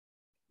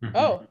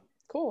 Oh,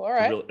 cool. All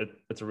right.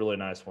 It's a really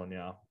nice one.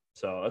 Yeah.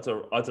 So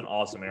that's an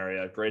awesome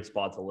area. Great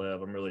spot to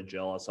live. I'm really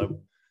jealous.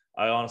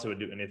 I honestly would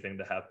do anything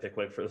to have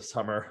Pickwick for the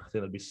summer. I think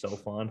that'd be so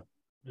fun.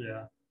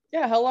 Yeah.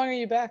 Yeah. How long are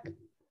you back?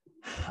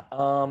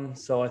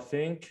 So I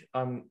think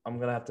I'm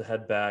gonna have to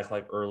head back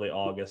like early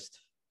August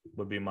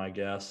would be my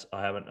guess.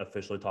 I haven't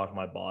officially talked to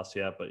my boss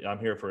yet, but I'm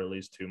here for at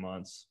least 2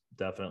 months,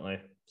 definitely.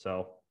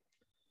 So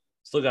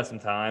still got some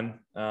time.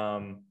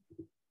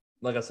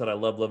 Like I said, I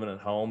love living at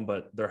home,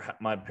 but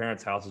my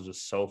parents' house is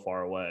just so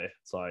far away.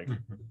 It's like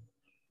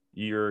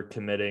you're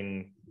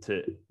committing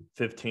to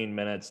 15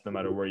 minutes no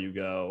matter where you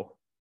go,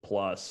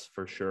 plus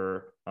for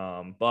sure.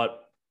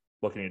 But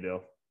what can you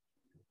do?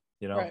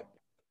 Right.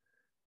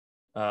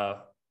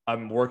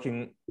 I'm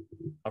working.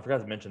 I forgot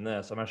to mention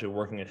this. I'm actually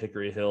working at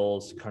Hickory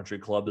Hills Country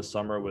Club this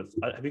summer with.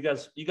 You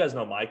guys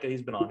know Micah?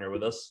 He's been on here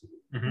with us.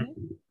 Mm-hmm.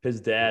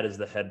 His dad is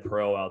the head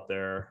pro out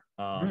there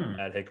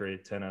at Hickory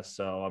Tennis,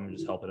 so I'm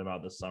just helping him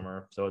out this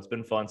summer. So it's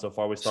been fun so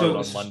far. We started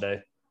on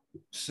Monday.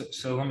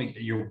 So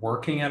you're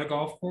working at a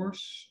golf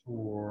course,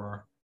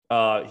 or?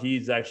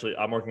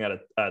 I'm working at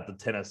the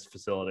tennis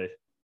facility.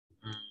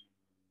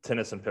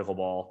 Tennis and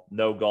pickleball.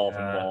 No golf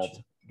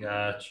involved.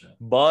 Gotcha.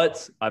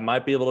 But I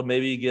might be able to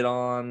maybe get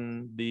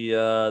on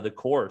the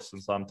course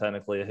since I'm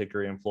technically a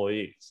Hickory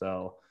employee.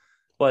 So,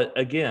 but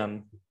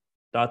again,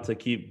 not to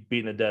keep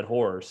beating a dead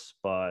horse,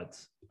 but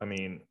I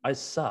mean, I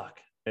suck.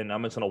 And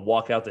I'm just going to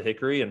walk out to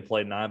Hickory and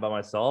play 9 by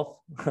myself.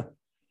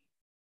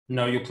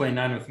 No, you'll play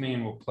 9 with me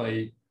and we'll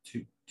play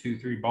two,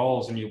 3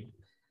 balls. And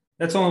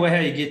that's the only way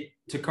how you get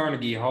to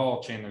Carnegie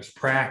Hall, Chandler's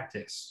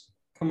practice.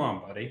 Come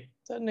on, buddy.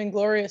 Is that an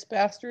Inglorious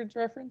Bastards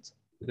reference?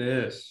 It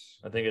is.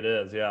 I think it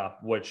is, yeah.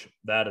 Which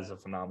that is a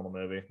phenomenal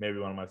movie. Maybe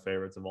one of my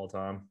favorites of all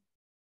time.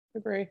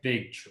 Agree.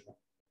 Big chill.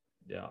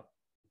 Yeah.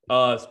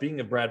 Speaking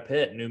of Brad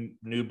Pitt,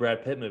 new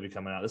Brad Pitt movie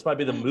coming out. This might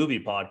be the movie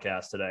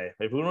podcast today.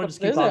 If we want to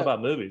just keep talking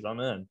about movies, I'm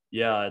in.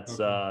 Yeah, it's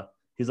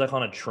he's like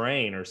on a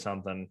train or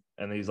something,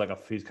 and he's kind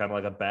of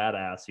like a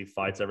badass. He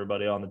fights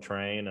everybody on the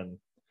train and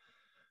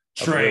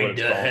Train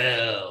to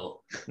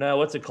Hell. No,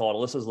 what's it called?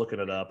 Alyssa's looking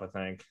it up. I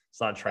think it's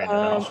not Train to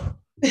Hell.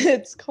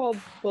 It's called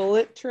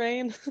Bullet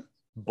Train.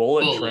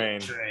 Bullet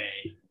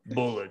Train.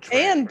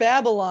 And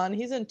Babylon.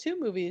 He's in 2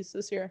 movies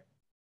this year.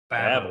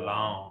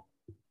 Babylon.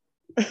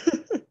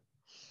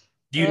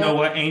 Do you know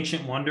what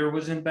ancient wonder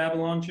was in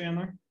Babylon,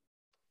 Chandler?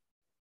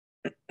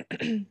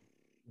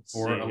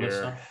 Or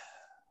Alyssa?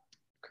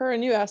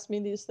 Curran, you asked me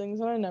these things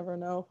and I never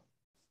know.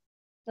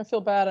 I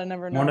feel bad. I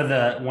never know.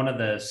 One of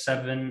the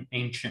 7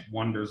 ancient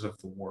wonders of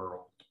the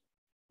world.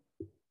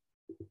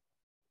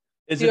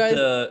 Is it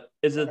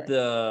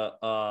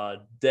the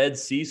Dead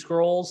Sea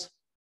Scrolls?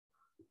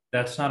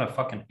 That's not a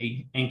fucking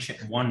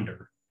ancient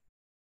wonder,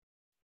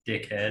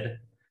 dickhead.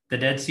 The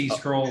Dead Sea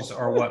Scrolls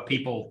are what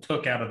people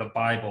took out of the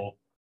Bible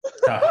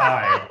to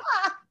hide.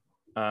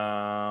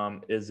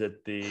 Is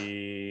it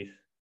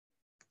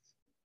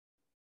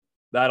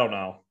I don't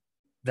know.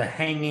 The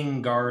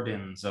Hanging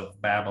Gardens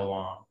of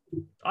Babylon.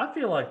 I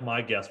feel like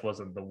my guess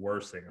wasn't the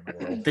worst thing in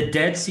the world. The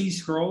Dead Sea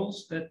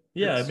Scrolls?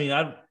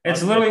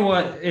 It's literally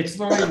what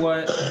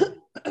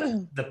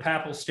the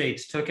Papal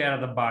States took out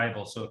of the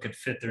Bible so it could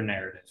fit their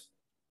narrative.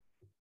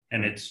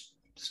 And it's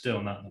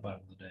still not in the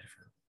Bible today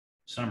for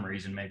some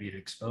reason. Maybe to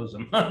expose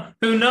them.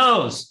 Who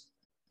knows?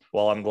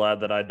 Well, I'm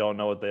glad that I don't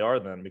know what they are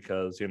then,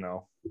 because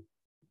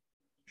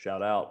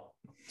shout out.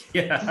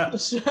 Yeah.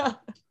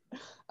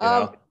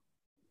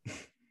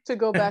 To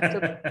go back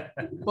to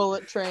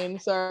Bullet Train,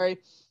 sorry.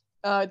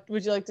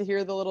 Would you like to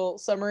hear the little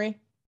summary,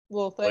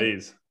 little thing?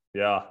 Please,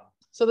 yeah.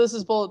 So this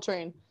is Bullet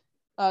Train,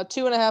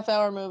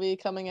 2.5-hour movie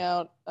coming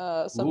out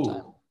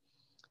sometime. Ooh.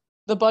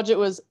 The budget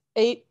was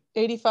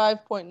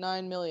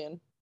 $85.9 million.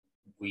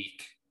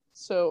 Weak.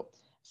 So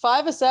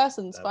 5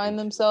 assassins find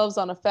themselves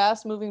on a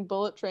fast-moving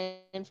bullet train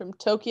from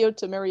Tokyo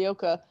to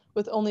Morioka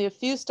with only a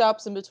few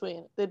stops in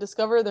between. They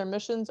discover their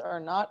missions are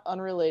not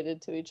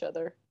unrelated to each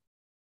other.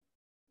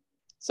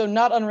 So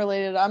not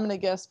unrelated. I'm going to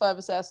guess 5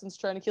 assassins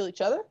trying to kill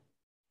each other,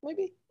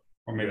 maybe?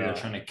 Or maybe they're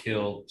trying to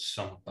kill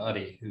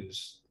somebody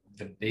who's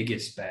the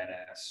biggest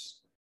badass.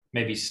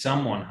 Maybe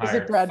someone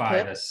hired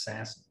 5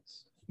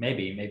 assassins.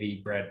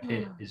 Maybe Brad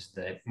Pitt is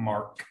the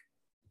mark.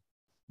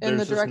 And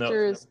the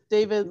director is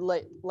David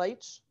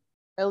Leitch.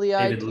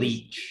 David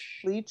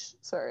Leitch. Leitch.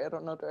 Sorry, I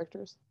don't know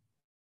directors.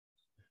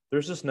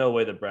 There's just no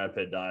way that Brad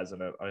Pitt dies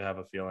in it. I have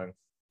a feeling.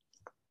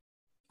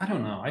 I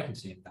don't know. I can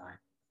see him dying.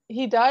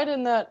 He died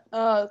in that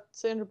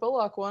Sandra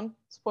Bullock one.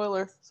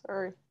 Spoiler.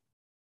 Sorry.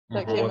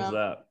 That came out. What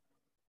was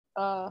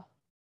that?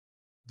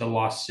 The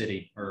Lost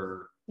City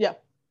or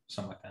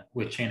something like that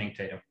with Channing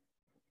Tatum.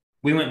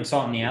 We went and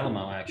saw it in the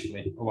Alamo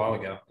actually a while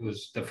ago. It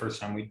was the first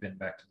time we'd been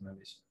back to the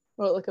movies.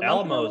 What, like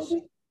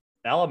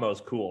Alamo's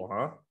cool,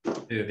 huh?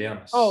 Dude, the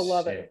Alamo's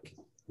love sick.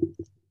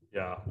 it.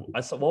 Yeah,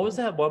 I saw. What was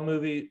that one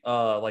movie,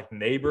 like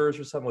Neighbors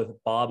or something,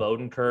 with Bob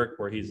Odenkirk,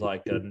 where he's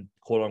like a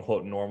quote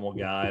unquote normal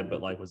guy,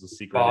 but like was a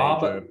secret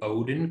agent.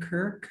 Bob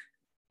Odenkirk.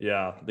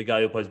 Yeah, the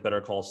guy who plays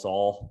Better Call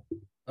Saul.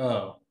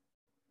 Oh,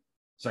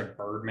 it's like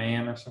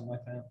Birdman or something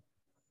like that.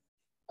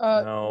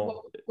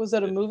 No, was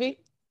that a movie?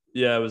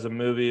 Yeah, it was a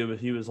movie.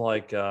 He was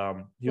like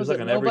he was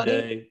like an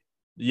everyday.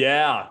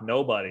 Yeah,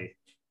 nobody.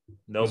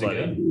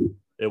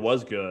 It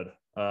was good.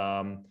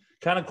 Kind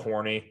of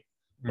corny,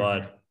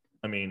 but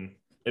I mean.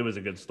 It was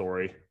a good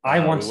story. I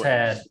once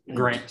had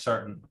Grant,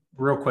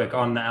 real quick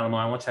on the Alamo.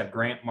 I once had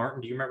Grant Martin.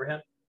 Do you remember him?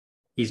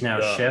 He's now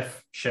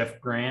Chef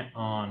Grant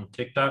on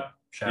TikTok.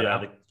 Shout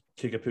out. The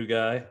Kickapoo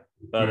guy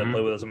that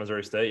played with us at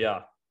Missouri State.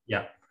 Yeah.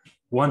 Yeah.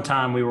 One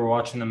time we were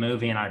watching the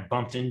movie and I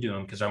bumped into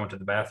him because I went to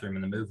the bathroom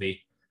in the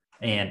movie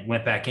and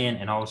went back in.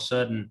 And all of a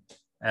sudden,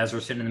 as we're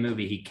sitting in the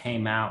movie, he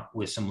came out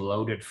with some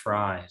loaded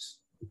fries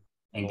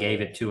and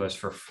gave it to us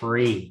for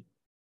free.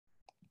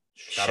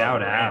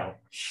 Shout out.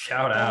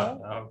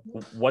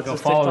 What's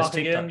his TikTok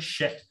again?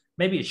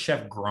 Maybe it's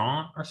Chef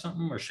Grant or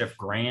something, or Chef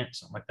Grant,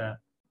 something like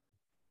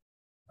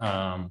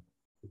that.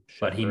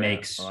 But he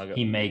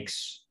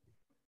makes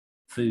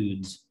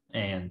foods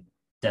and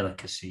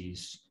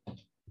delicacies.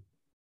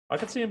 I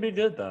could see him be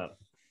good at that.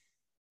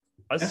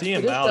 I see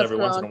him out every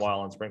once in a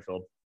while in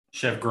Springfield.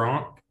 Chef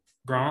Grant.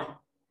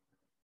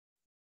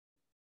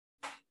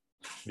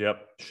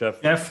 Yep.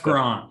 Chef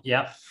Grant.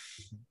 Yep.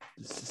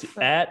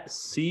 At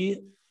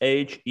C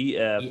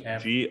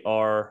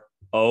ShefGront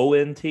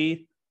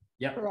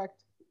Yep.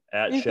 Correct.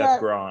 at He's Chef got-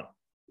 Grant.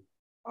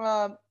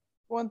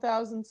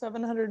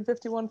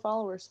 1,751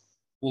 followers.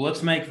 Well,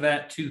 let's make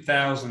that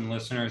 2,000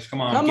 listeners.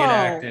 Come on, Come get on.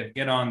 active.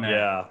 Get on there.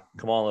 Yeah,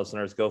 come on,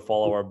 listeners, go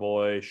follow our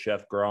boy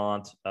Chef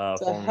Grant, a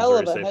former hell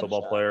of Missouri a State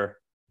football headshot. player.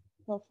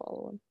 I'll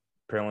follow him.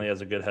 Apparently, he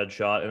has a good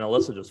headshot, and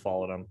Alyssa just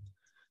followed him.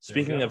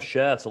 Speaking go. of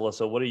chefs,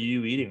 Alyssa, what are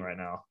you eating right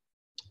now?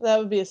 That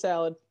would be a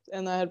salad.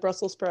 And I had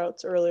Brussels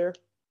sprouts earlier.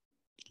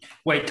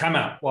 Wait, time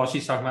out while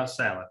she's talking about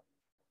salad.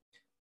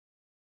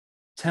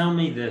 Tell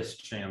me this,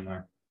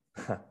 Chandler.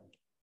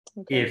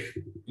 Okay. If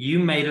you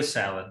made a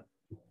salad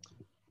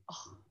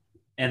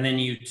and then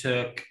you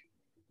took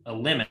a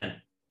lemon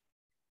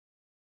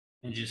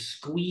and just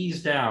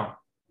squeezed out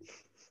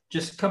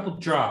just a couple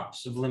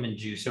drops of lemon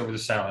juice over the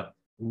salad,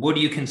 would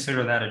you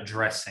consider that a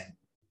dressing?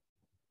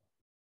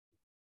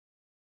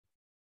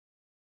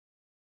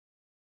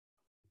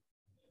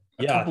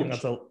 Yeah,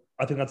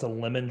 I think that's a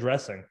lemon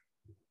dressing.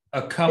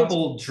 A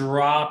couple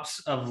drops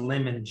of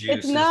lemon juice.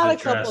 It's not a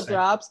the couple dressing.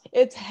 drops.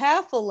 It's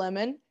half a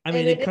lemon. I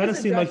mean, and it kind of is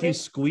a seemed like you dressing.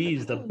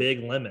 squeezed a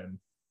big lemon.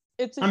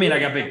 It's a I mean, I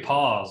huge got big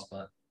paws,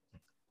 but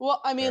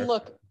Well, I mean, Fair.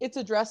 look, it's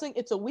a dressing.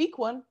 It's a weak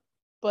one,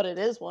 but it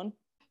is one.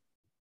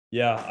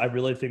 Yeah, I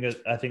really think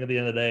I think at the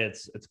end of the day,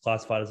 it's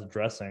classified as a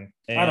dressing.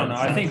 I don't know.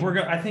 I And- think we're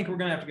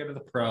gonna have to go to the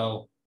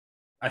pro.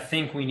 I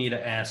think we need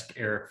to ask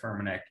Eric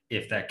Furmanek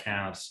if that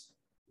counts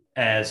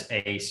as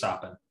a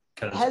sopping.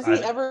 Has he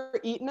ever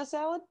eaten a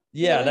salad?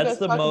 Yeah, You that's guys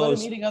the talked about him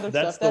most. eating other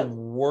That's stuff. the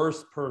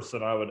worst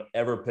person I would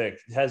ever pick.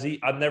 Has he?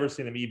 I've never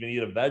seen him even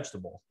eat a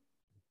vegetable.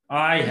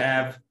 I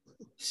have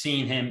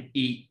seen him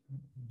eat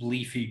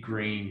leafy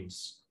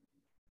greens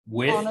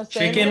with On a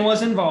chicken sandwich?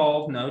 was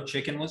involved. No,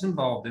 chicken was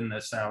involved in the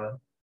salad,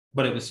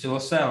 but it was still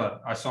a salad.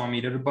 I saw him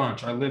eat it a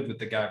bunch. I lived with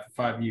the guy for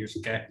 5 years.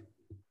 Okay.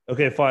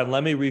 Okay, fine.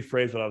 Let me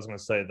rephrase what I was going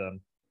to say then.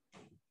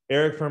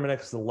 Eric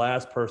Furmanek is the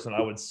last person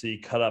I would see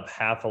cut up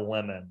half a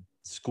lemon,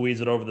 squeeze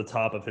it over the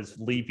top of his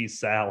leafy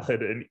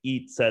salad, and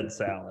eat said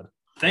salad.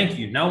 Thank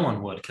you. No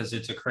one would because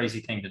it's a crazy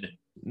thing to do.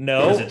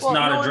 No, Because it's not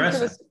no a one's gonna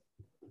dressing.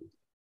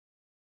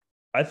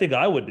 I think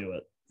I would do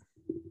it.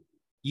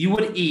 You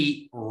would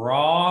eat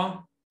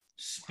raw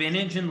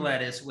spinach and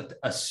lettuce with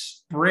a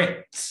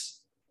spritz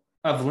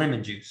of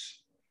lemon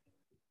juice.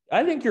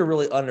 I think you're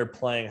really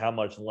underplaying how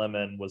much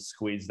lemon was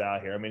squeezed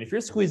out here. I mean, if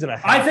you're squeezing a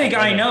half I think a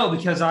I lemon- know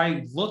because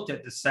I looked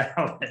at the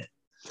salad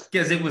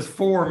because it was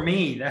for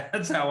me.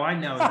 That's how I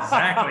know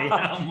exactly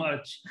how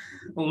much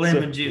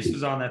lemon juice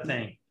was on that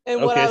thing.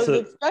 And what Okay, I was so-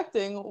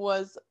 expecting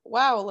was,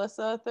 wow,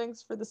 Alyssa,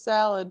 thanks for the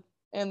salad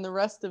and the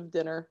rest of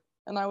dinner.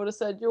 And I would have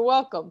said, you're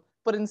welcome.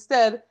 But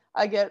instead,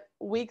 I get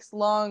weeks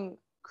long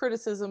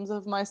criticisms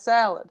of my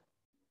salad.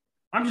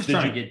 I'm just Did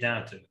trying you- to get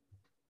down to it.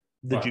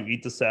 Did What? you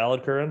eat the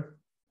salad, Curran?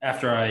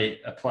 After I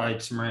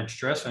applied some ranch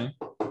dressing.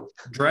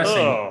 Dressing.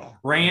 Oh,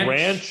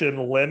 ranch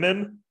and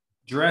lemon.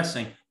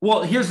 Dressing.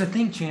 Well, here's the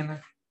thing,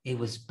 Chandler. It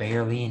was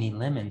barely any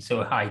lemon,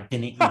 so I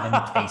didn't even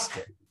taste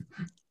it.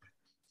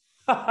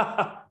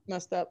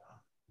 Messed up.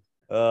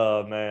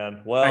 Oh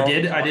man. Well,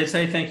 I did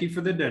say thank you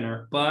for the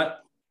dinner,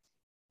 but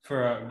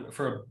for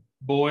a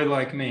boy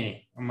like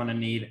me, I'm gonna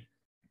need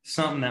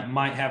something that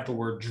might have the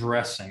word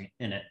dressing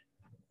in it.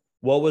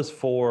 What was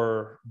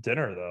for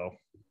dinner though?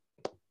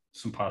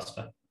 Some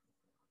pasta.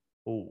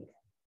 Oh,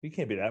 you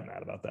can't be that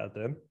mad about that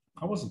then.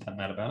 I wasn't that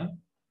mad about it.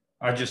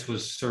 I just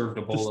was served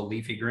a bowl of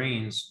leafy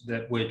greens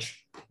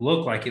which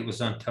looked like it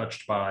was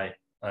untouched by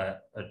a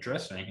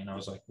dressing, and I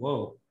was like,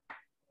 "Whoa,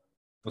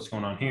 what's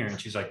going on here?" And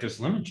she's like,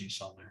 "There's lemon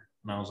juice on there,"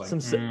 and I was like,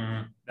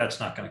 "That's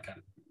not gonna cut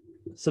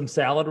it." Some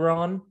salad,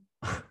 Ron.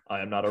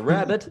 I am not a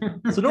rabbit,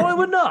 so no, I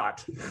would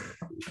not.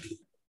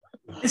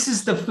 This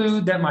is the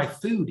food that my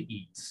food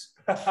eats.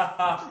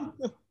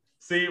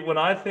 See, when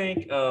I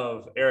think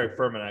of Eric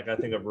Furmanek, I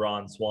think of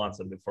Ron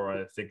Swanson before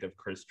I think of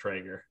Chris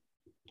Traeger.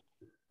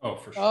 Oh,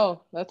 for sure.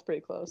 Oh, that's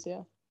pretty close.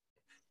 Yeah.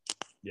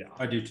 Yeah,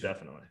 I do too.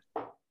 definitely.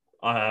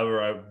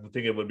 However, I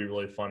think it would be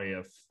really funny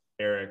if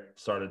Eric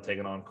started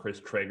taking on Chris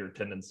Traeger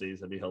tendencies.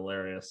 That'd be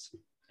hilarious.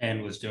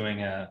 And was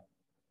doing a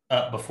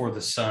up before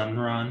the sun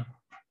run.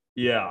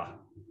 Yeah,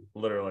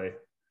 literally.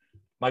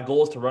 My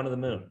goal is to run to the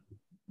moon.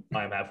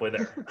 I am halfway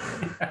there.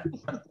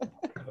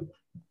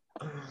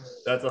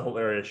 That's a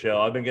hilarious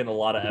show. I've been getting a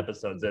lot of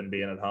episodes in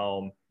being at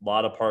home. A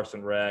lot of Parks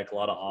and Rec, a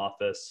lot of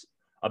Office.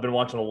 I've been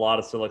watching a lot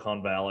of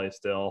Silicon Valley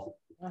still.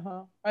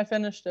 I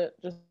finished it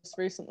just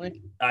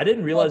recently. I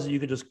didn't realize that you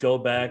could just go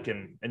back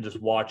and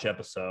just watch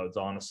episodes,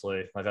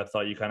 honestly. Like, I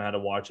thought you kind of had to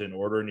watch it in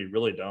order, and you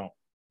really don't.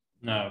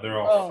 No, they're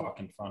all Oh.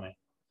 fucking funny.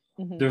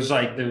 Mhm.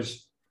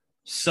 There's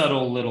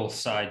subtle little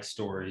side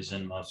stories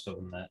in most of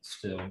them that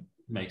still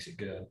makes it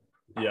good.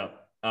 Yeah.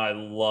 I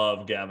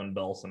love Gavin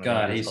Belson.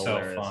 God, He's he's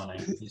hilarious. so funny.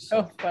 He's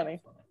So funny.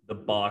 The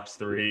Box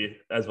 3,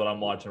 that's what I'm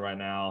watching right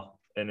now.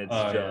 And it's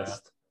Oh, yeah.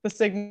 just, The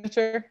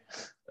signature.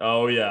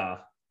 oh, yeah.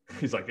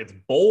 He's like, it's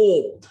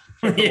bold.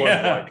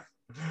 Yeah.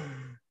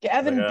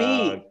 Gavin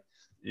Like, B.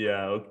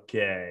 yeah,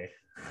 okay.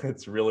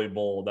 It's really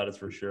bold, that is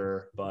for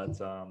sure. But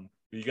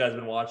You guys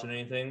been watching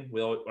anything?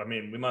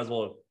 We might as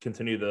well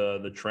continue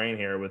the train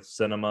here with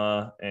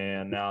cinema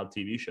and now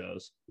TV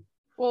shows.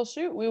 Well,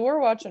 shoot, we were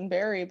watching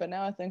Barry, but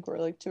now I think we're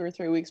like 2 or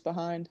 3 weeks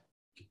behind.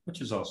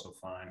 Which is also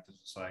fine because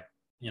it's like,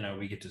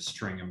 we get to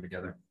string them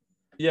together.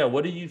 Yeah,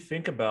 what do you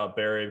think about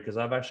Barry? Because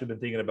I've actually been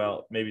thinking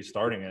about maybe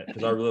starting it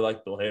because I really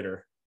like Bill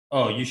Hader.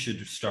 Oh, you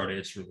should start it.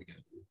 It's really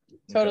good.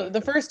 Totally. Okay.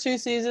 The first 2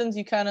 seasons,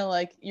 you kind of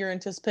like you're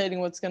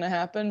anticipating what's going to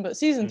happen, but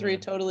season 3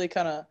 totally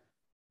kind of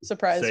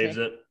surprised Saves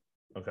me. it.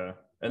 Okay.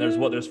 And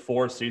there's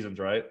 4 seasons,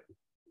 right?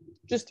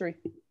 Just 3.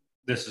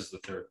 This is the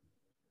third.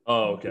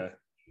 Oh, okay.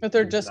 The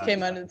third just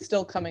came out. And it's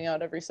still coming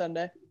out every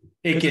Sunday.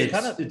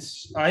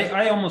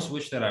 I almost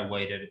wish that I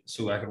waited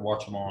so I could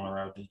watch them all in a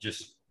row to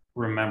just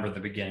remember the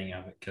beginning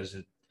of it because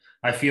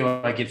I feel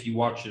like if you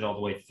watch it all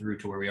the way through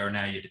to where we are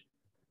now,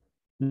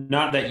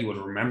 not that you would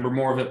remember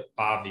more of it,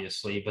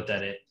 obviously, but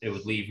that it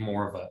would leave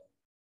more of a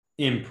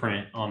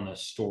imprint on the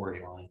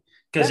storyline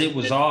because it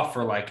was off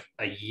for like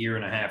a year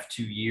and a half,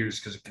 2 years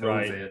because of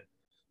COVID. Right.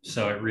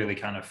 So it really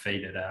kind of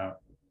faded out.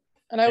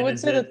 And I would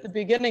say that the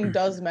beginning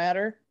does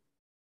matter.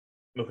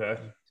 Okay.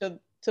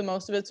 To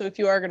most of it. So if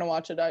you are going to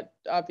watch it, I'd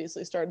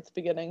obviously start at the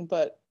beginning.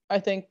 But I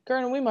think,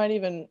 Gurn, we might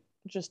even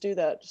just do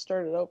that. Just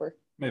start it over.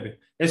 Maybe.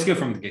 It's good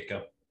from the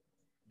get-go.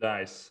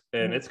 Nice.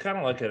 And it's kind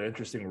of like an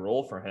interesting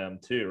role for him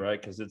too,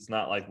 right? Because it's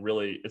not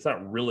really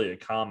a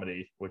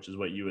comedy, which is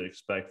what you would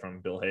expect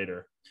from Bill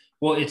Hader.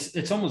 Well,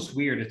 it's almost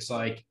weird. It's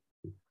like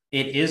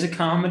it is a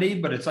comedy,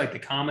 but it's like the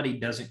comedy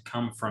doesn't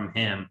come from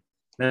him.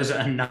 There's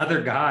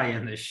another guy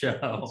in the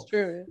show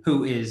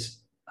who is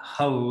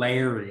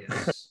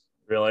hilarious.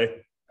 Really?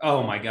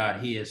 Oh my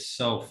God, he is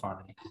so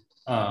funny.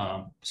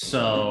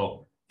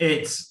 So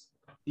it's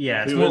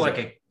more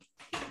like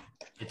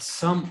it's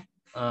some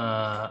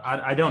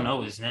I don't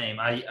know his name.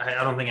 I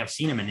don't think I've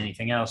seen him in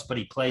anything else, but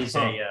he plays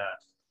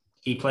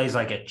he plays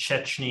like a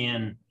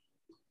Chechnyan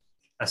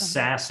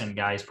assassin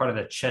guy. He's part of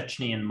the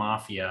Chechnyan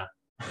mafia.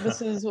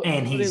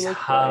 And he's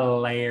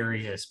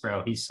hilarious,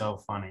 bro. He's so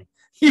funny.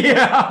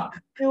 Yeah.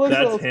 He looks a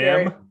little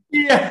scary.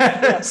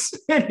 Yes.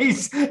 Yeah. And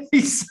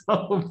he's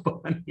so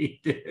funny,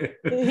 dude.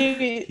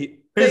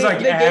 His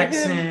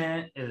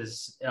accent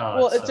is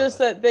it's just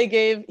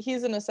that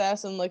he's an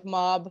assassin, like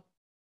mob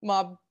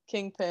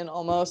kingpin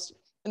almost,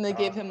 and they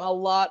gave him a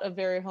lot of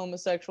very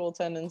homosexual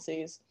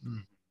tendencies.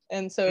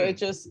 And so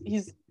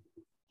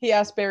he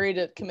asked Barry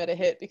to commit a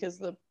hit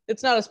because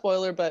it's not a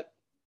spoiler, but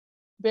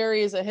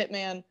Barry is a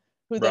hitman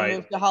who then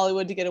moved to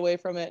Hollywood to get away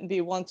from it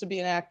and wants to be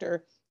an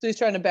actor. So he's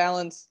trying to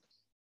balance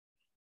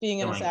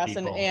being an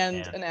assassin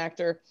and an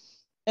actor.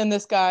 And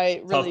this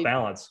guy really tough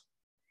balance.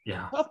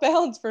 Yeah. Tough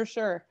balance for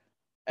sure.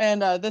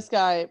 And this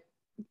guy,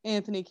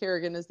 Anthony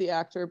Kerrigan, is the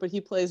actor, but he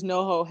plays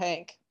NoHo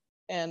Hank.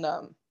 And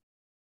Hank,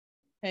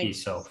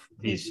 he's so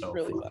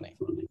really funny.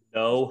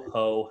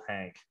 NoHo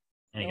Hank.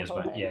 And he goes,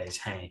 he's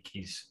Hank.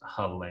 He's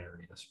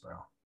hilarious, bro.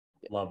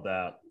 Love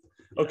that.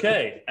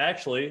 Okay,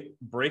 actually,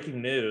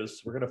 breaking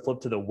news. We're gonna flip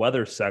to the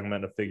weather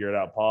segment of Figure It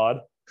Out Pod.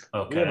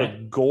 Okay. We have a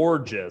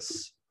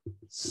gorgeous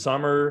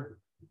summer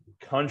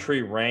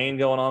country rain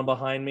going on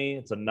behind me.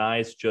 It's a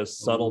nice, just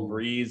subtle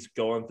breeze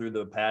going through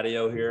the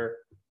patio here.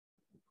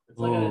 It's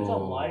a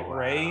light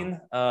rain.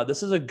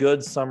 This is a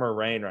good summer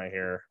rain right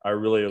here. I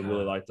really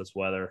like this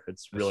weather.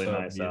 It's really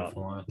nice out.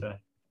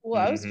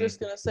 Well, I was just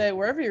gonna say,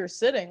 wherever you're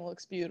sitting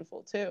looks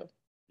beautiful too.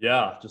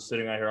 Yeah, just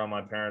sitting out here on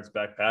my parents'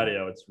 back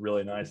patio. It's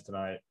really nice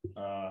tonight.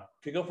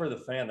 Could go for the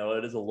fan though.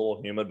 It is a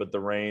little humid, but the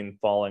rain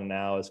falling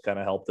now has kind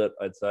of helped it,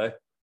 I'd say.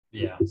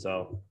 Yeah.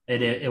 So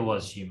it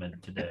was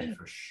humid today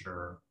for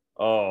sure.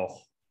 Oh,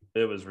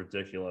 it was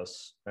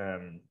ridiculous.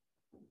 And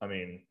I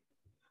mean,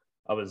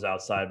 I was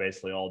outside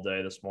basically all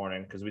day this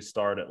morning because we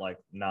start at like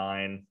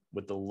 9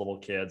 with the little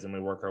kids and we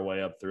work our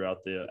way up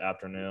throughout the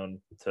afternoon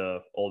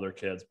to older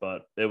kids.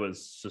 But it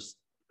was just,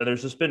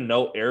 there's just been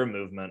no air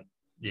movement.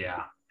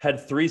 Yeah.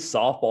 Had 3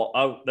 softball.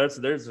 Oh, there's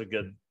a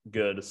good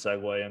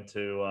segue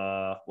into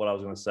what I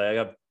was going to say.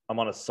 I'm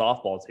on a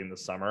softball team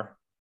this summer.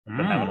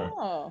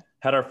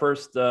 Had our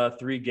first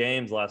 3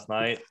 games last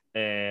night,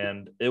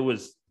 and it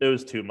was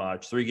too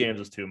much. 3 games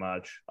was too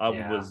much. I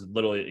was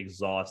literally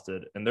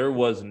exhausted, and there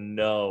was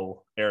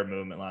no air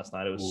movement last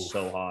night. It was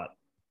so hot,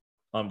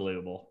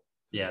 unbelievable.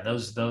 Yeah,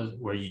 those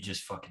where you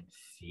just fucking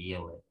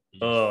feel it.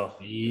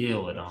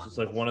 Feel it on. It's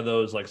like one of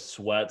those like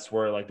sweats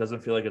where it like doesn't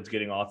feel like it's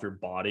getting off your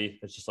body.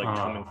 It's just like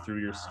coming through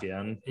your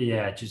skin.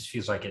 Yeah, it just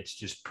feels like it's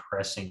just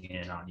pressing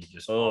in on you.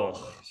 Just always.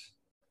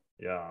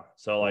 Yeah.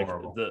 So like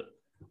horrible.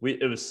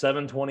 It was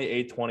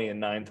 7:20, 8:20, and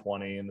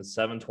 9:20, and the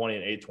 7:20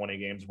 and 8:20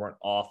 games weren't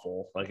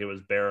awful. Like it was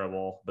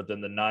bearable. But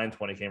then the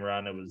 9:20 came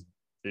around. It was,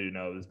 it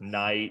was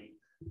night,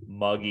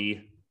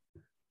 muggy,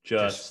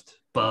 just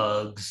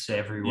bugs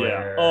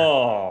everywhere. Yeah.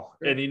 Oh,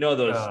 and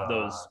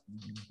those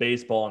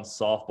baseball and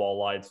softball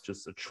lights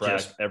just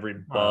attract every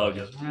bug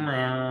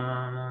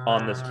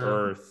on this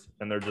earth,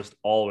 and they're just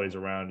always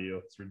around you.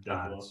 It's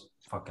ridiculous.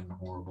 It's fucking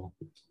horrible.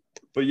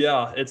 But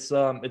yeah, it's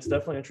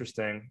definitely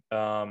interesting.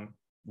 A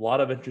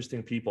lot of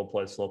interesting people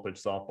play slow pitch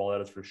softball,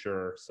 that is for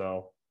sure.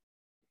 So,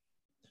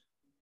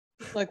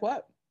 like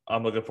what?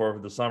 I'm looking forward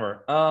to the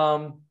summer.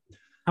 How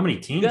many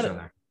teams are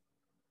there?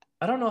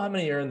 I don't know how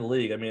many are in the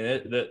league. I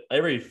mean,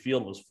 every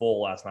field was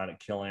full last night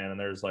at Killian, and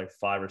there's like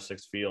 5 or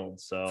 6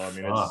 fields. So I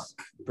mean, it's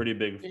pretty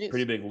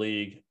big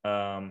league.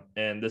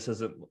 And this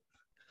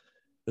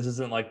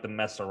isn't like the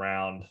mess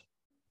around,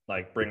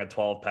 like bring a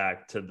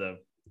 12-pack to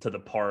the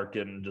park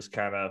and just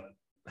kind of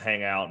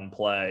hang out and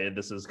play.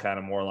 This is kind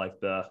of more like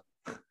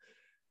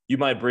you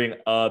might bring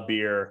a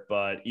beer,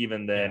 but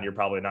even then you're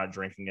probably not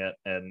drinking it,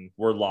 and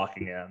we're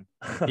locking in.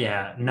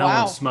 Yeah, no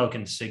one's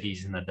smoking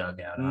ciggies in the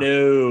dugout.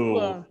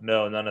 Huh?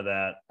 No, none of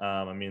that.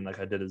 I mean, like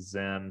I did a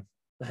Zen,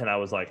 and I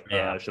was like,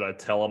 should I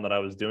tell them that I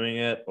was doing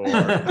it? Or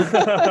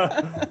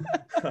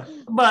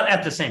But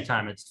at the same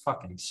time, it's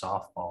fucking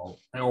softball.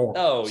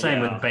 Or same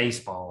with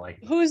baseball.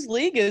 Like, whose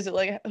league is it?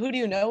 Like, who do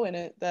you know in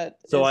it?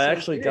 So I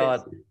actually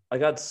got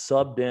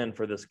subbed in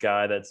for this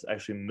guy that's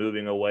actually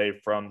moving away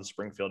from the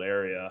Springfield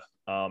area.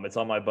 It's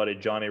on my buddy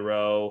Johnny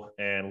Rowe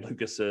and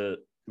Lucas.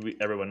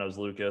 Everyone knows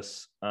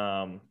Lucas.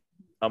 I'm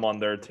on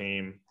their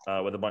team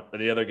with a bunch of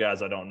the other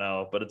guys I don't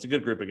know, but it's a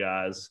good group of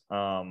guys.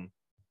 I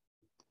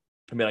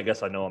mean, I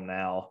guess I know him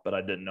now, but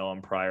I didn't know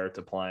him prior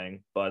to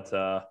playing. But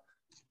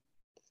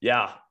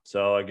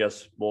so I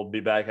guess we'll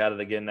be back at it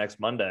again next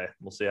Monday.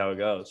 We'll see how it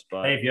goes.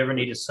 But hey, if you ever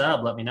need a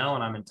sub, let me know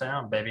when I'm in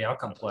town, baby. I'll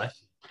come play.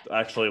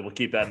 Actually, we'll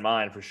keep that in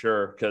mind for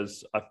sure,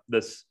 because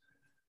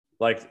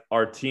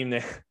our team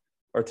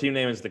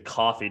name is the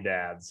Coffee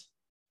Dads.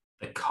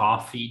 The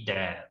Coffee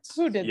Dads.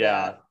 Who did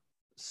that?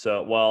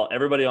 So, well,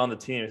 everybody on the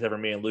team except for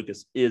me and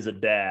Lucas is a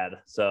dad,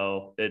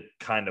 so it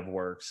kind of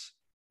works.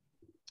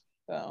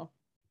 Oh.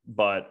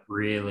 But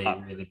really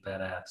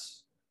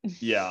badass.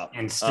 Yeah.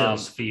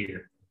 Instills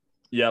fear.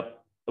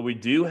 Yep. We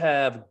do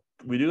have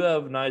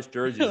nice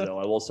jerseys though,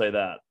 I will say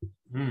that.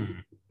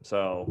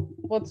 So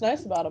what's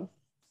nice about them?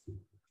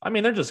 I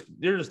mean, they're just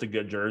a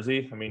good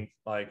jersey. I mean,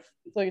 like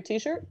it's like a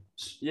t-shirt?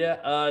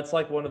 Yeah, it's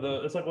like what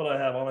I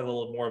have on, like a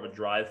little more of a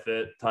dry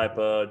fit type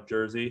of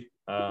jersey.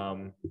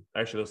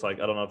 Actually looks like,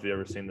 I don't know if you've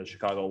ever seen the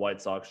Chicago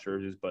White Sox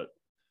jerseys, but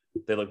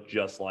they look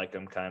just like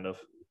them kind of.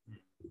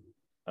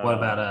 What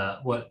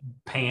about what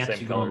pants?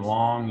 You going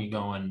long? You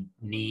going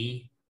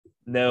knee?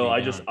 No,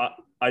 I just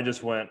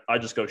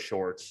go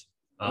shorts.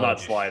 I'm not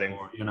sliding.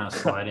 You're not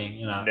sliding.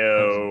 You're not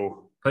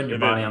putting your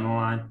body on the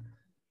line.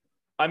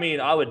 I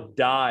mean, I would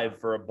dive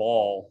for a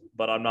ball,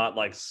 but I'm not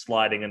like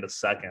sliding into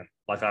second.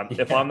 Like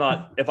if I'm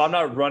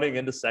not running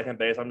into second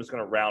base, I'm just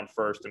gonna round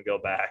first and go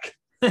back.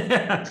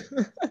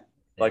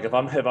 Like if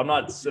I'm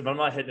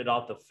not hitting it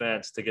off the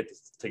fence to get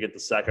the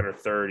second or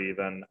third,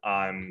 even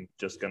I'm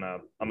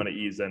gonna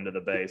ease into the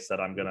base that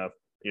I'm gonna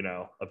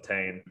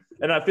obtain.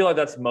 And I feel like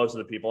that's most of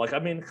the people. Like, I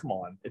mean, come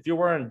on, if you're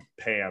wearing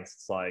pants,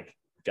 it's like,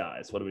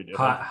 guys, what do we do?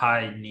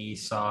 High knee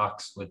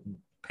socks with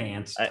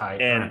pants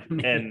tight,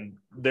 and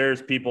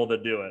there's people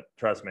that do it.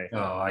 Trust me.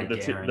 Oh, I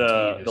guarantee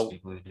there's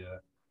people who do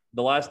it.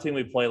 The last team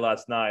we played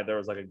last night, there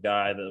was like a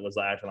guy that was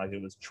acting like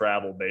it was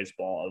travel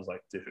baseball. I was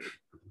like, dude,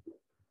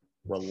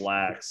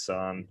 relax,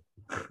 son.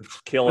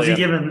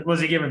 Killian.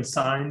 Was he giving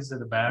signs to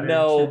the batter?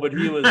 No, but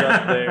he was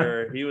up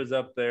there. He was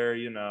up there,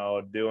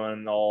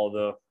 doing all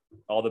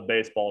the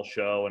baseball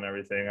show and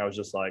everything. I was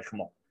just like,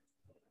 come on.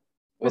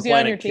 Was he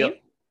on your team?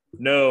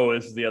 No,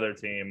 this is the other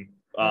team.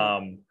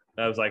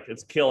 I was like,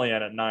 it's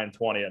Killian at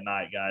 9:20 at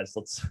night, guys.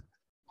 Let's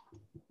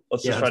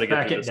just try to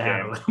get through this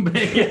game. A little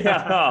bit.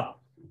 Yeah.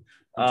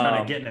 I'm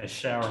trying to get in a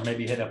shower,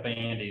 maybe hit up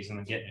Andy's and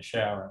then get in a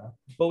shower.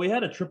 But we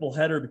had a triple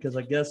header because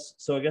I guess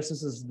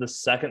this is the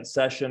second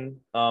session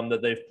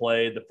that they've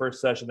played. The first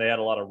session they had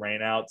a lot of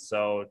rain out,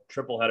 so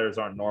triple headers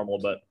aren't normal.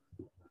 But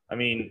I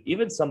mean,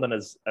 even something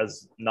as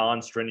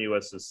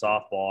non-strenuous as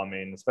softball, I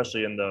mean,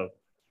 especially in the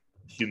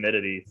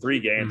humidity, 3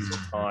 games is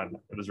a ton.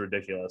 It was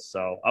ridiculous.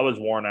 So I was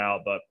worn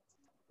out, but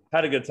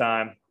had a good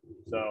time.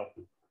 So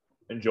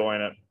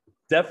enjoying it.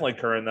 Definitely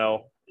Curran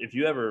though. If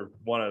we ever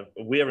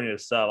need a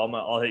sub,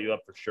 I'll hit you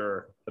up for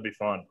sure. That'd be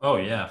fun. Oh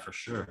yeah, for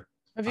sure.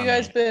 Have you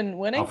guys been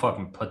winning? I'll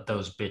fucking put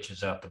those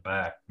bitches out the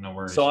back. No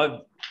worries.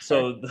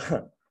 So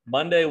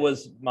Monday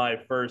was my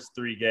first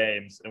 3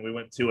 games, and we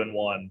went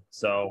 2-1.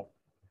 So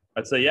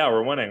I'd say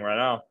we're winning right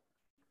now.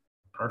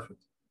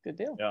 Perfect. Good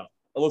deal. Yeah.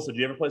 Alyssa, do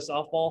you ever play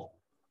softball?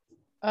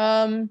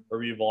 Or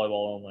were you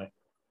volleyball only?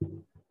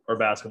 Or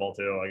basketball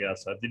too, I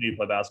guess. Did you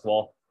play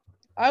basketball?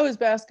 I was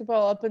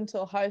basketball up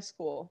until high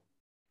school.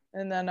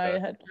 And then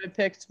I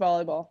picked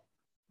volleyball.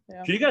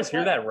 Yeah. Can you guys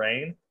hear that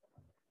rain?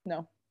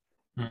 No.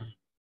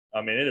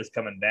 I mean, it is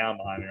coming down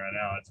behind me right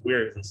now. It's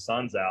weird because the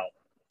sun's out.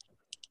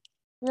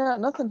 Yeah,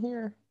 nothing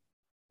here.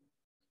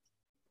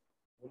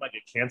 We might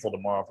get canceled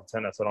tomorrow for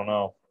tennis. I don't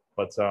know.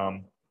 But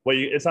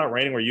it's not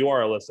raining where you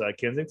are, Alyssa.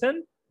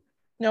 Kensington?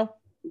 No.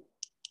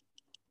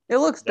 It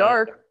looks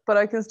dark, but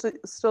I can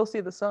still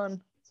see the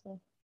sun. So.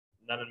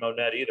 None in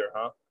Monette either,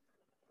 huh?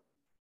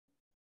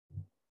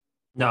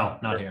 No,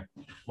 not here.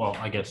 Well,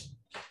 I guess.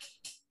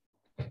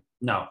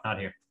 No, not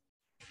here.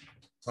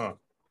 Huh.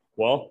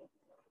 Well,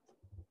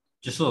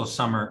 just a little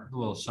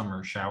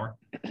summer shower.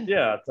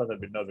 Yeah, I thought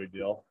that'd be no big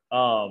deal.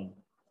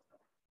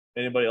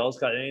 Anybody else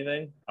got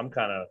anything? I'm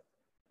kind of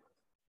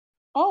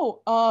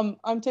Oh,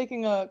 I'm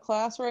taking a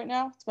class right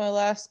now. It's my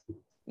last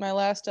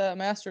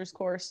master's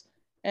course,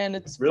 and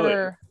it's Really?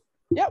 for,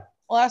 yep,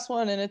 last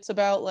one, and it's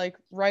about like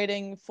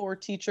writing for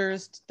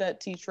teachers that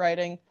teach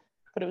writing,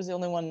 but it was the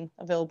only one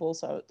available,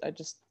 so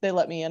they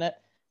let me in it.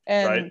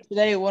 And Right.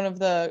 today, one of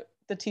the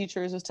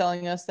teachers was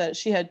telling us that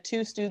she had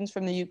two students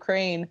from the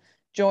Ukraine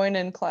join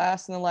in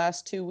class in the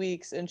last 2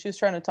 weeks, and she was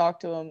trying to talk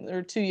to them. There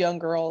were two young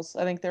girls.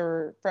 I think they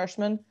were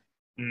freshmen,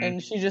 Mhm.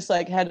 and she just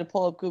like had to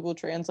pull up Google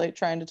Translate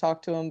trying to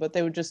talk to him, but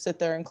they would just sit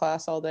there in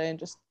class all day and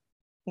just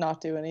not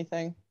do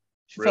anything.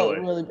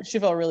 Really? She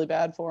felt really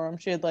bad for him.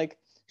 She had like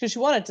because she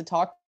wanted to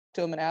talk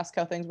to him and ask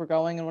how things were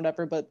going and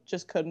whatever, but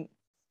just couldn't.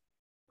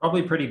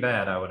 Probably pretty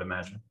bad, I would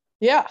imagine.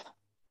 Yeah.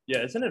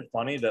 Yeah, isn't it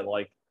funny that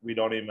like we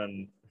don't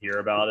even hear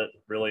about it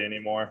really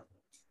anymore?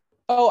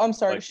 Oh, I'm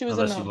sorry. Like, She was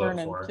in unless you Mount look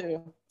Vernon for it.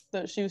 too.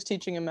 That she was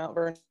teaching in Mount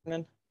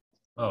Vernon.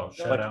 Oh,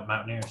 shout Like- out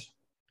Mountaineers.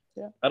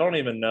 I don't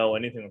even know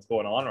anything that's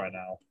going on right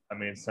now. I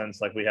mean,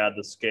 since like we had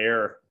the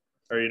scare,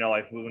 or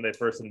like when they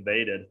first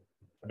invaded.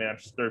 I mean,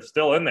 they're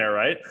still in there,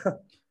 right?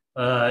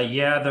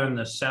 Yeah, they're in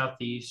the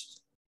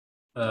southeast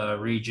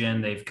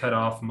region. They've cut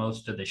off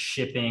most of the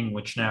shipping,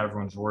 which now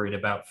everyone's worried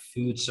about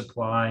food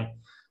supply.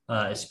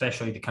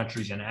 Especially the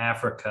countries in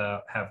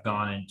Africa have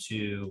gone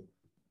into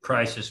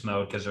crisis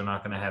mode because they're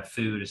not going to have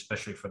food,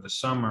 especially for the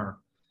summer.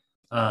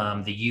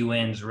 The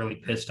UN's really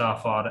pissed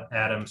off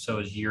at them. So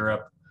is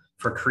Europe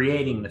for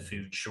creating the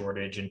food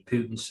shortage. And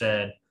Putin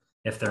said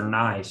if they're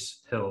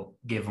nice, he'll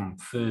give them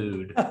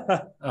food.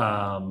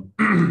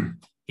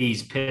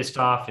 He's pissed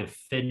off if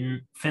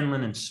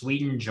Finland and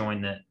Sweden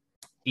join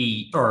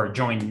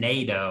join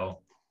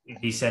NATO.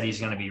 He said he's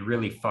going to be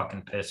really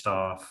fucking pissed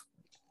off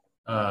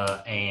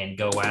and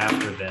go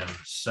after them.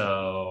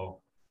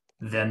 So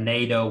the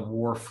NATO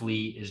war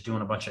fleet is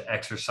doing a bunch of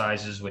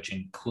exercises, which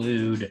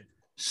include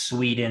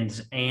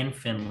Sweden's and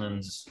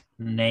Finland's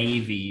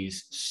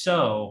navies.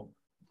 So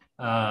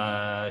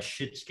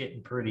shit's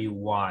getting pretty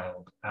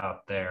wild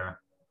out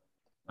there.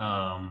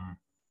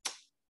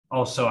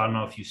 Also, I don't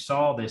know if you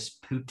saw this,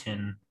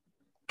 Putin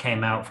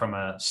came out from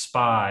a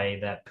spy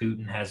that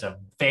Putin has a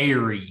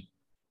very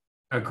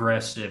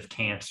aggressive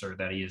cancer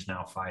that he is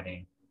now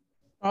fighting.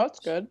 Oh, that's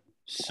good.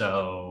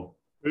 So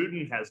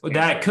Putin has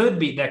that could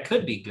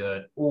be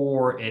good,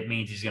 or it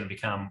means he's going to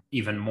become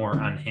even more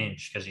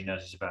unhinged because he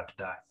knows he's about to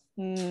die.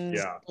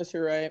 Yeah. Guess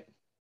you're right.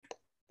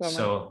 Bummer.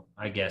 So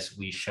I guess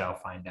we shall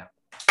find out.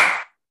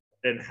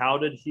 And how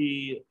did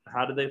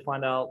they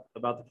find out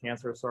about the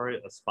cancer? Sorry,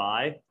 a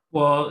spy?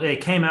 Well,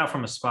 it came out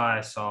from a spy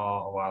I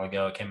saw a while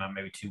ago. It came out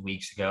maybe 2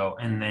 weeks ago.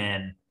 And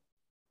then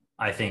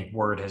I think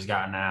word has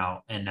gotten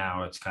out, and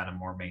now it's kind of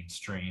more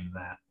mainstream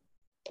that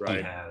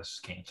he has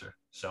cancer.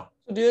 So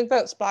do you think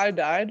that spy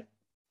died?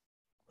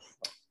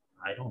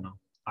 I don't know.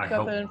 I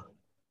hope not.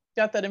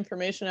 Got that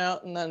information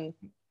out, and then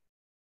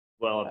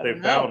Well, if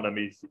they found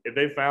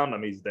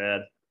him, he's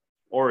dead.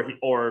 Or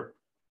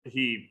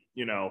he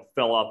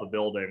fell off a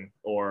building,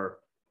 or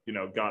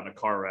got in a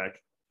car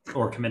wreck.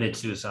 Or committed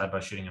suicide by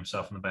shooting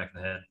himself in the back of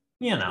the head.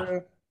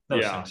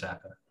 Those things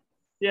happen.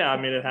 Yeah,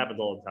 I mean, it happens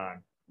all the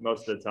time.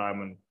 Most of the time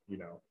when,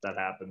 that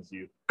happens,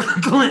 you.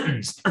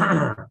 Clintons.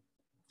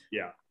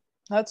 Yeah.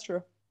 That's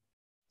true.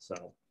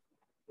 So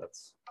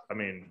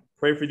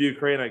pray for the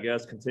Ukraine, I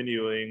guess,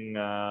 continuing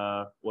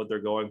what they're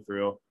going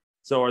through.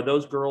 So are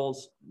those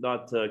girls,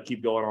 not to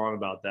keep going on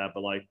about that,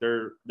 but like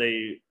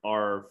they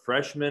are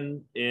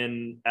freshmen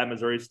at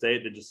Missouri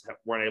State that just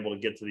weren't able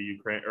to get to the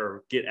Ukraine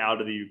or get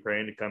out of the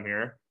Ukraine to come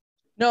here?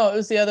 No, it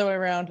was the other way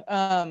around.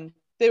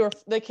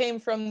 They came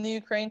from the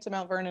Ukraine to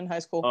Mount Vernon High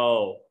School.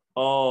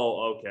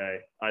 Oh, okay.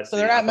 I see. So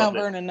they're at Mount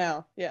Vernon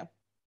now. Yeah.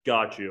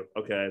 Got you.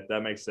 Okay,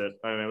 that makes it.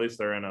 I mean, at least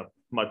they're in a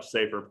much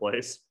safer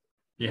place.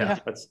 Yeah.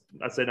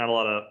 I'd say not a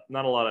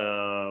lot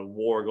of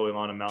war going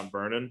on in Mount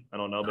Vernon. I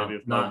don't know. Maybe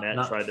if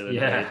Monette tried to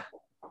invade.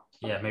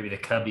 Yeah, maybe the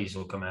Cubbies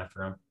will come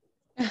after him.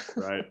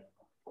 Right.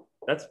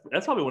 That's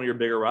probably one of your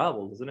bigger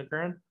rivals, isn't it,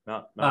 Karen?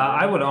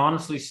 I would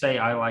honestly say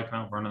I like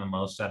Mount Vernon the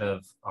most out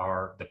of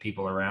the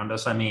people around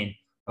us. I mean,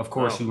 of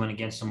course, we went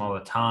against them all the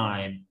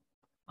time,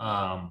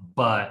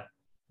 but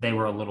they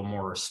were a little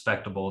more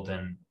respectable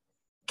than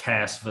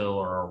Cassville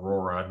or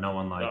Aurora. No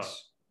one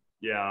likes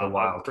the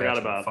Wildcats,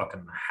 about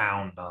fucking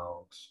hound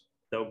dogs.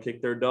 Don't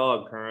kick their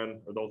dog, Karen,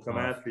 or they'll come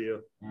after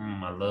you.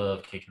 I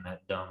love kicking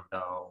that dumb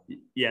dog.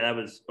 Yeah,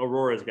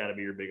 Aurora's got to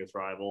be your biggest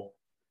rival.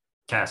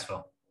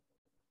 Cassville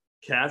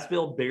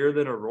bigger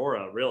than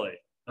Aurora, really?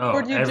 Oh,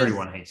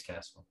 everyone hates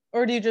Cassville.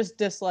 Or do you just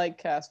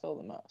dislike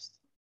Cassville the most?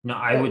 No,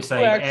 I would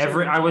say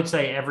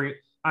every.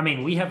 I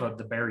mean, we have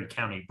the Berry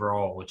County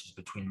Brawl, which is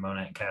between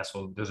Monette and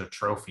Cassville. There's a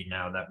trophy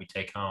now that we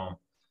take home.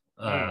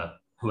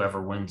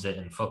 Whoever wins it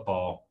in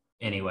football.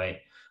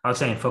 Anyway, I would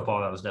say in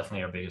football, that was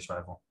definitely our biggest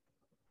rival.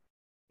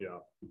 Yeah.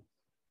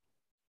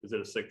 Is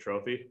it a sick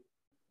trophy?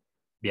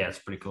 Yeah, it's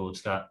pretty cool.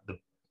 It's got the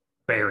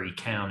Berry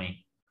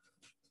County.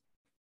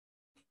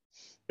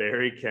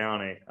 Berry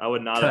County. I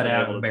would not have been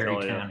out able to Berry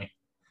tell County.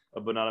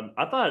 You. But not.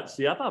 I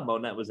thought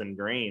Monette was in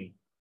green.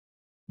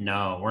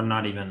 No, we're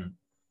not even.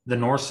 The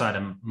north side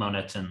of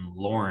Monette's in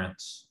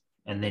Lawrence.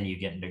 and then you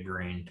get into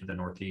Green to the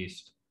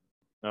northeast.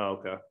 Oh,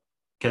 okay.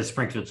 Because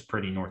Springfield's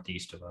pretty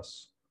northeast of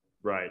us.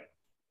 Right.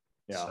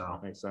 Yeah, So.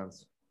 makes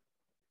sense.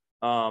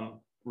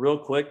 Real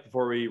quick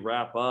before we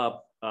wrap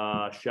up,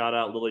 shout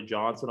out Lily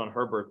Johnson on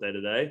her birthday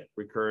today.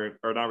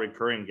 Not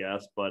recurring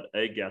guest, but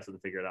a guest of the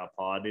Figure It Out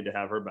pod. Need to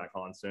have her back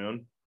on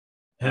soon.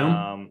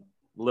 Whom?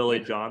 Lily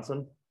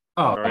Johnson.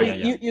 Oh, Sorry.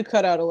 yeah. You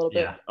cut out a little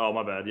bit. Yeah. Oh,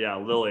 my bad. Yeah,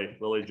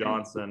 Lily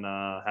Johnson.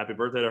 Happy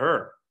birthday to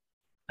her.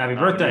 Happy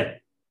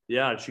birthday.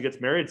 Yeah, she gets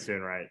married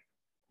soon, right?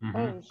 Mhm.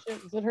 Oh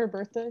shit! Is it her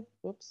birthday?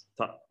 Whoops.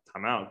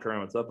 Time out.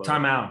 Current, what's up? buddy?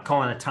 Time out.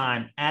 Calling a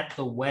time at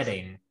the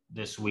wedding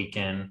this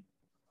weekend.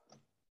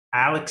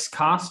 Alex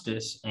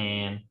Costas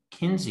and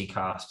Kinsey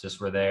Costas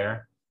were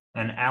there,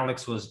 and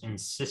Alex was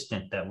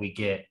insistent that we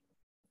get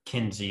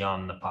Kinsey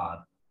on the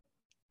pod.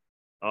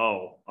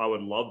 Oh, I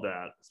would love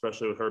that,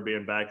 especially with her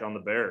being back on the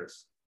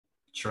Bears.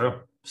 True.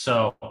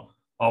 So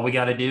all we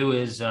got to do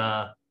is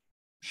shout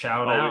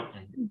out,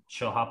 and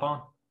she'll hop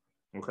on.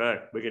 Okay,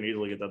 we can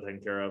easily get that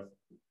taken care of.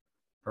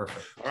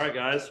 Perfect. All right,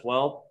 guys.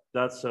 Well,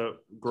 that's a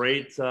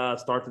great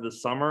start to the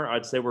summer.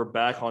 I'd say we're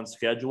back on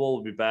schedule.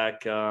 We'll be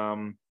back.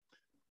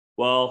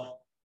 Well,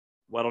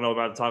 I don't know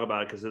about to talk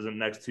about it because isn't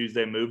next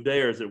Tuesday move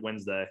day or is it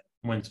Wednesday?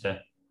 Wednesday.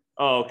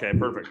 Oh, okay,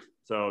 perfect.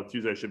 So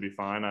Tuesday should be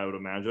fine, I would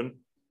imagine.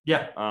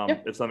 Yeah.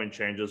 If something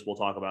changes, we'll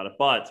talk about it.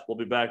 But we'll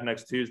be back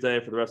next Tuesday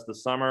for the rest of the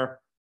summer.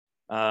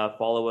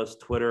 Follow us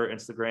Twitter,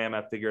 Instagram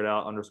at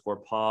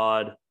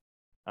figureitout_pod.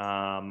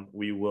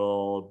 We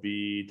will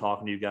be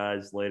talking to you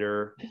guys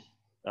later.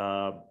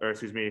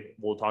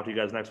 We'll talk to you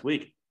guys next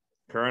week.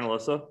 Curran,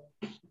 Alyssa,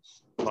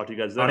 talk to you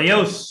guys then.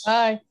 Adios.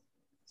 Bye.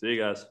 See you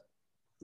guys.